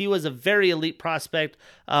sign, as he was a very elite prospect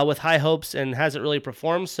with high hopes and hasn't really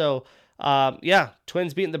performed. So,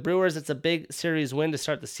 Twins beating the Brewers. It's a big series win to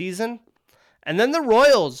start the season. And then the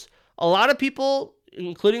Royals. A lot of people,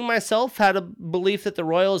 including myself, had a belief that the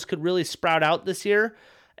Royals could really sprout out this year.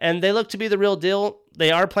 And they look to be the real deal. They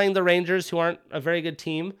are playing the Rangers, who aren't a very good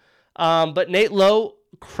team. But Nate Lowe,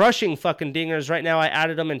 crushing fucking dingers right now. I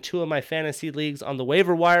added him in 2 of my fantasy leagues on the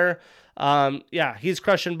waiver wire. He's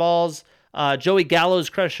crushing balls. Joey Gallo's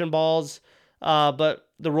crushing balls. But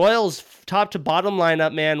the Royals, top to bottom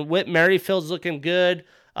lineup, man. Whit Merrifield's looking good.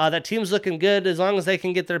 That team's looking good. As long as they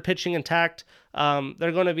can get their pitching intact,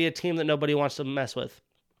 they're going to be a team that nobody wants to mess with.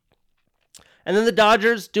 And then the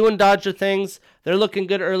Dodgers doing Dodger things. They're looking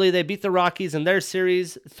good early. They beat the Rockies in their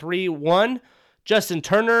series 3-1. Justin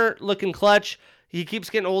Turner looking clutch. He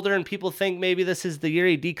keeps getting older, and people think maybe this is the year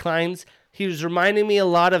he declines. He was reminding me a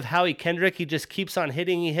lot of Howie Kendrick. He just keeps on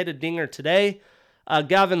hitting. He hit a dinger today.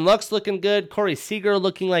 Gavin Lux looking good. Corey Seager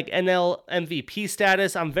looking like NL MVP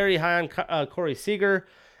status. I'm very high on Corey Seager.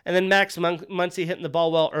 And then Max Muncy hitting the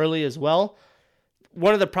ball well early as well.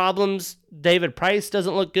 One of the problems, David Price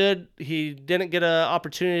doesn't look good. He didn't get an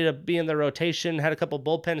opportunity to be in the rotation, had a couple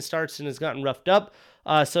bullpen starts, and has gotten roughed up.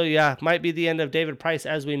 Might be the end of David Price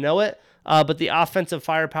as we know it. But the offensive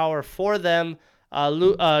firepower for them,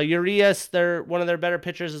 Urias, one of their better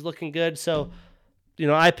pitchers, is looking good. So,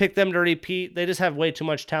 I picked them to repeat. They just have way too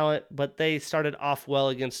much talent, but they started off well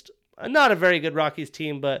against not a very good Rockies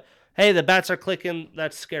team. But, hey, the bats are clicking.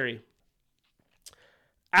 That's scary.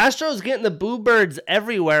 Astros getting the boo birds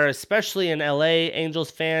everywhere, especially in LA. Angels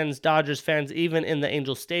fans, Dodgers fans, even in the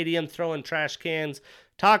Angel Stadium, throwing trash cans,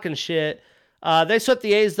 talking shit. They swept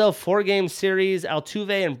the A's, though, 4-game series.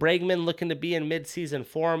 Altuve and Bregman looking to be in midseason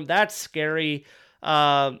form. That's scary.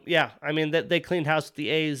 They cleaned house with the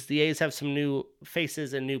A's. The A's have some new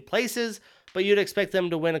faces and new places, but you'd expect them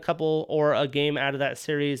to win a couple or a game out of that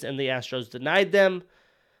series, and the Astros denied them.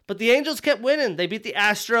 But the Angels kept winning. They beat the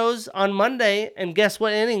Astros on Monday, and guess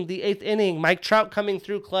what inning? The 8th inning. Mike Trout coming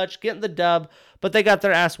through clutch, getting the dub, but they got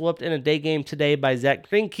their ass whooped in a day game today by Zach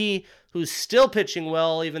Greinke, who's still pitching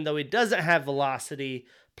well, even though he doesn't have velocity,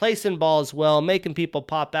 placing balls well, making people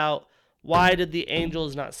pop out. Why did the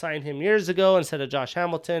Angels not sign him years ago instead of Josh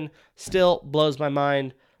Hamilton? Still blows my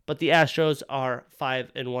mind, but the Astros are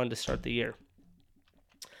 5-1 to start the year.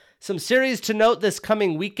 Some series to note this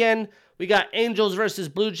coming weekend. We got Angels versus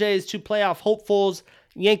Blue Jays, 2 playoff hopefuls.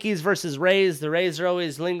 Yankees versus Rays. The Rays are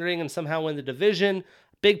always lingering and somehow win the division.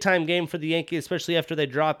 Big time game for the Yankees, especially after they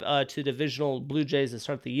drop to divisional Blue Jays to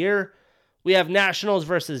start the year. We have Nationals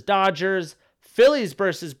versus Dodgers. Phillies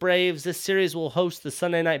versus Braves. This series will host the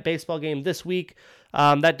Sunday night baseball game this week.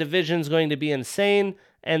 That division is going to be insane,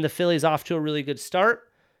 and the Phillies off to a really good start.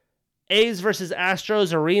 A's versus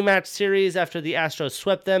Astros, a rematch series after the Astros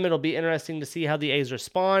swept them. It'll be interesting to see how the A's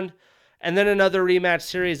respond. And then another rematch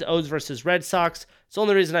series, O's versus Red Sox. It's the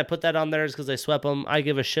only reason I put that on there is because they swept them. I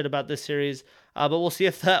give a shit about this series. But we'll see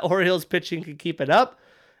if the Orioles pitching can keep it up.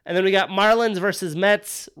 And then we got Marlins versus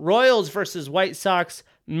Mets, Royals versus White Sox,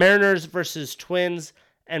 Mariners versus Twins,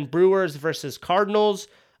 and Brewers versus Cardinals.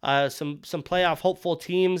 Some playoff hopeful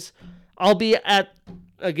teams. I'll be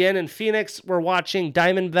again in Phoenix. We're watching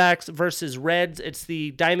Diamondbacks versus Reds. It's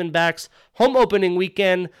the Diamondbacks home opening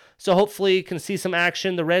weekend, so hopefully you can see some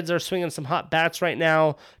action. The Reds are swinging some hot bats right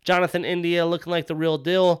now. Jonathan India looking like the real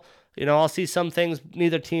deal. I'll see some things.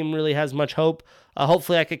 Neither team really has much hope.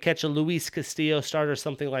 Hopefully I could catch a Luis Castillo start or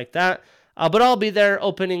something like that. But I'll be there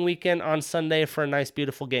opening weekend on Sunday for a nice,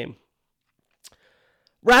 beautiful game.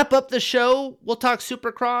 Wrap up the show. We'll talk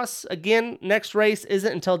Supercross. Again, next race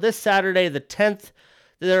isn't until this Saturday, the 10th.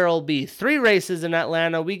 There will be 3 races in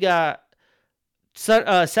Atlanta. We got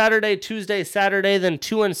Saturday, Tuesday, Saturday, then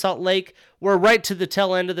 2 in Salt Lake. We're right to the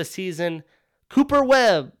tail end of the season. Cooper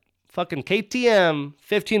Webb, fucking KTM,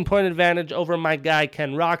 15-point advantage over my guy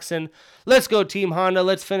Ken Roxon. Let's go, Team Honda.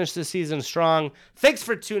 Let's finish the season strong. Thanks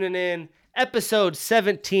for tuning in. Episode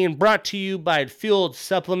 17 brought to you by Fueled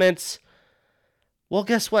Supplements. Well,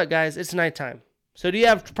 guess what, guys? It's nighttime. So do you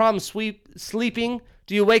have problems sleeping?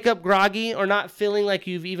 Do you wake up groggy or not feeling like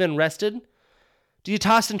you've even rested? Do you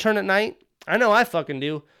toss and turn at night? I know I fucking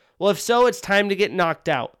do. Well, if so, it's time to get knocked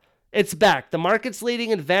out. It's back. The market's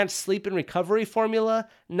leading advanced sleep and recovery formula,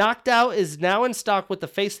 Knocked Out, is now in stock with the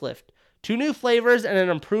facelift. 2 new flavors and an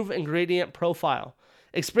improved ingredient profile.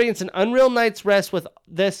 Experience an unreal night's rest with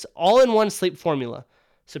this all-in-one sleep formula.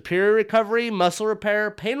 Superior recovery, muscle repair,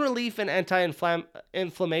 pain relief, and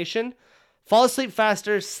anti-inflammation. Fall asleep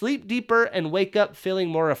faster, sleep deeper, and wake up feeling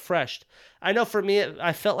more refreshed. I know for me,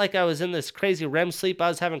 I felt like I was in this crazy REM sleep. I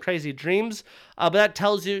was having crazy dreams, but that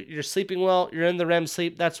tells you you're sleeping well, you're in the REM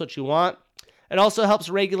sleep. That's what you want. It also helps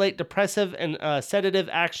regulate depressive and sedative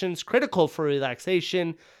actions critical for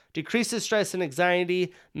relaxation, decreases stress and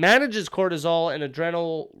anxiety, manages cortisol and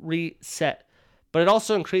adrenal reset. But it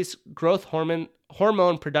also increases growth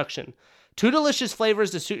hormone production. 2 delicious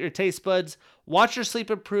flavors to suit your taste buds. Watch your sleep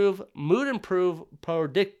improve, mood improve,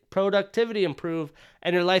 productivity improve,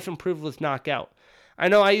 and your life improve with Knockout. I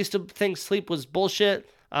know I used to think sleep was bullshit.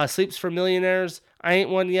 Sleep's for millionaires. I ain't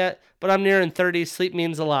one yet, but I'm nearing 30. Sleep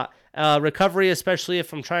means a lot. Recovery, especially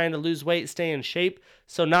if I'm trying to lose weight, stay in shape.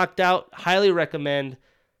 So Knocked Out, highly recommend.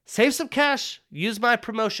 Save some cash. Use my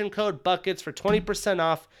promotion code BUCKETS for 20%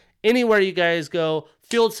 off anywhere you guys go.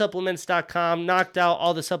 FueledSupplements.com. Knocked Out,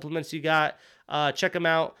 all the supplements you got. Check them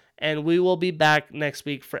out. And we will be back next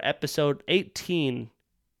week for episode 18.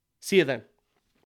 See you then.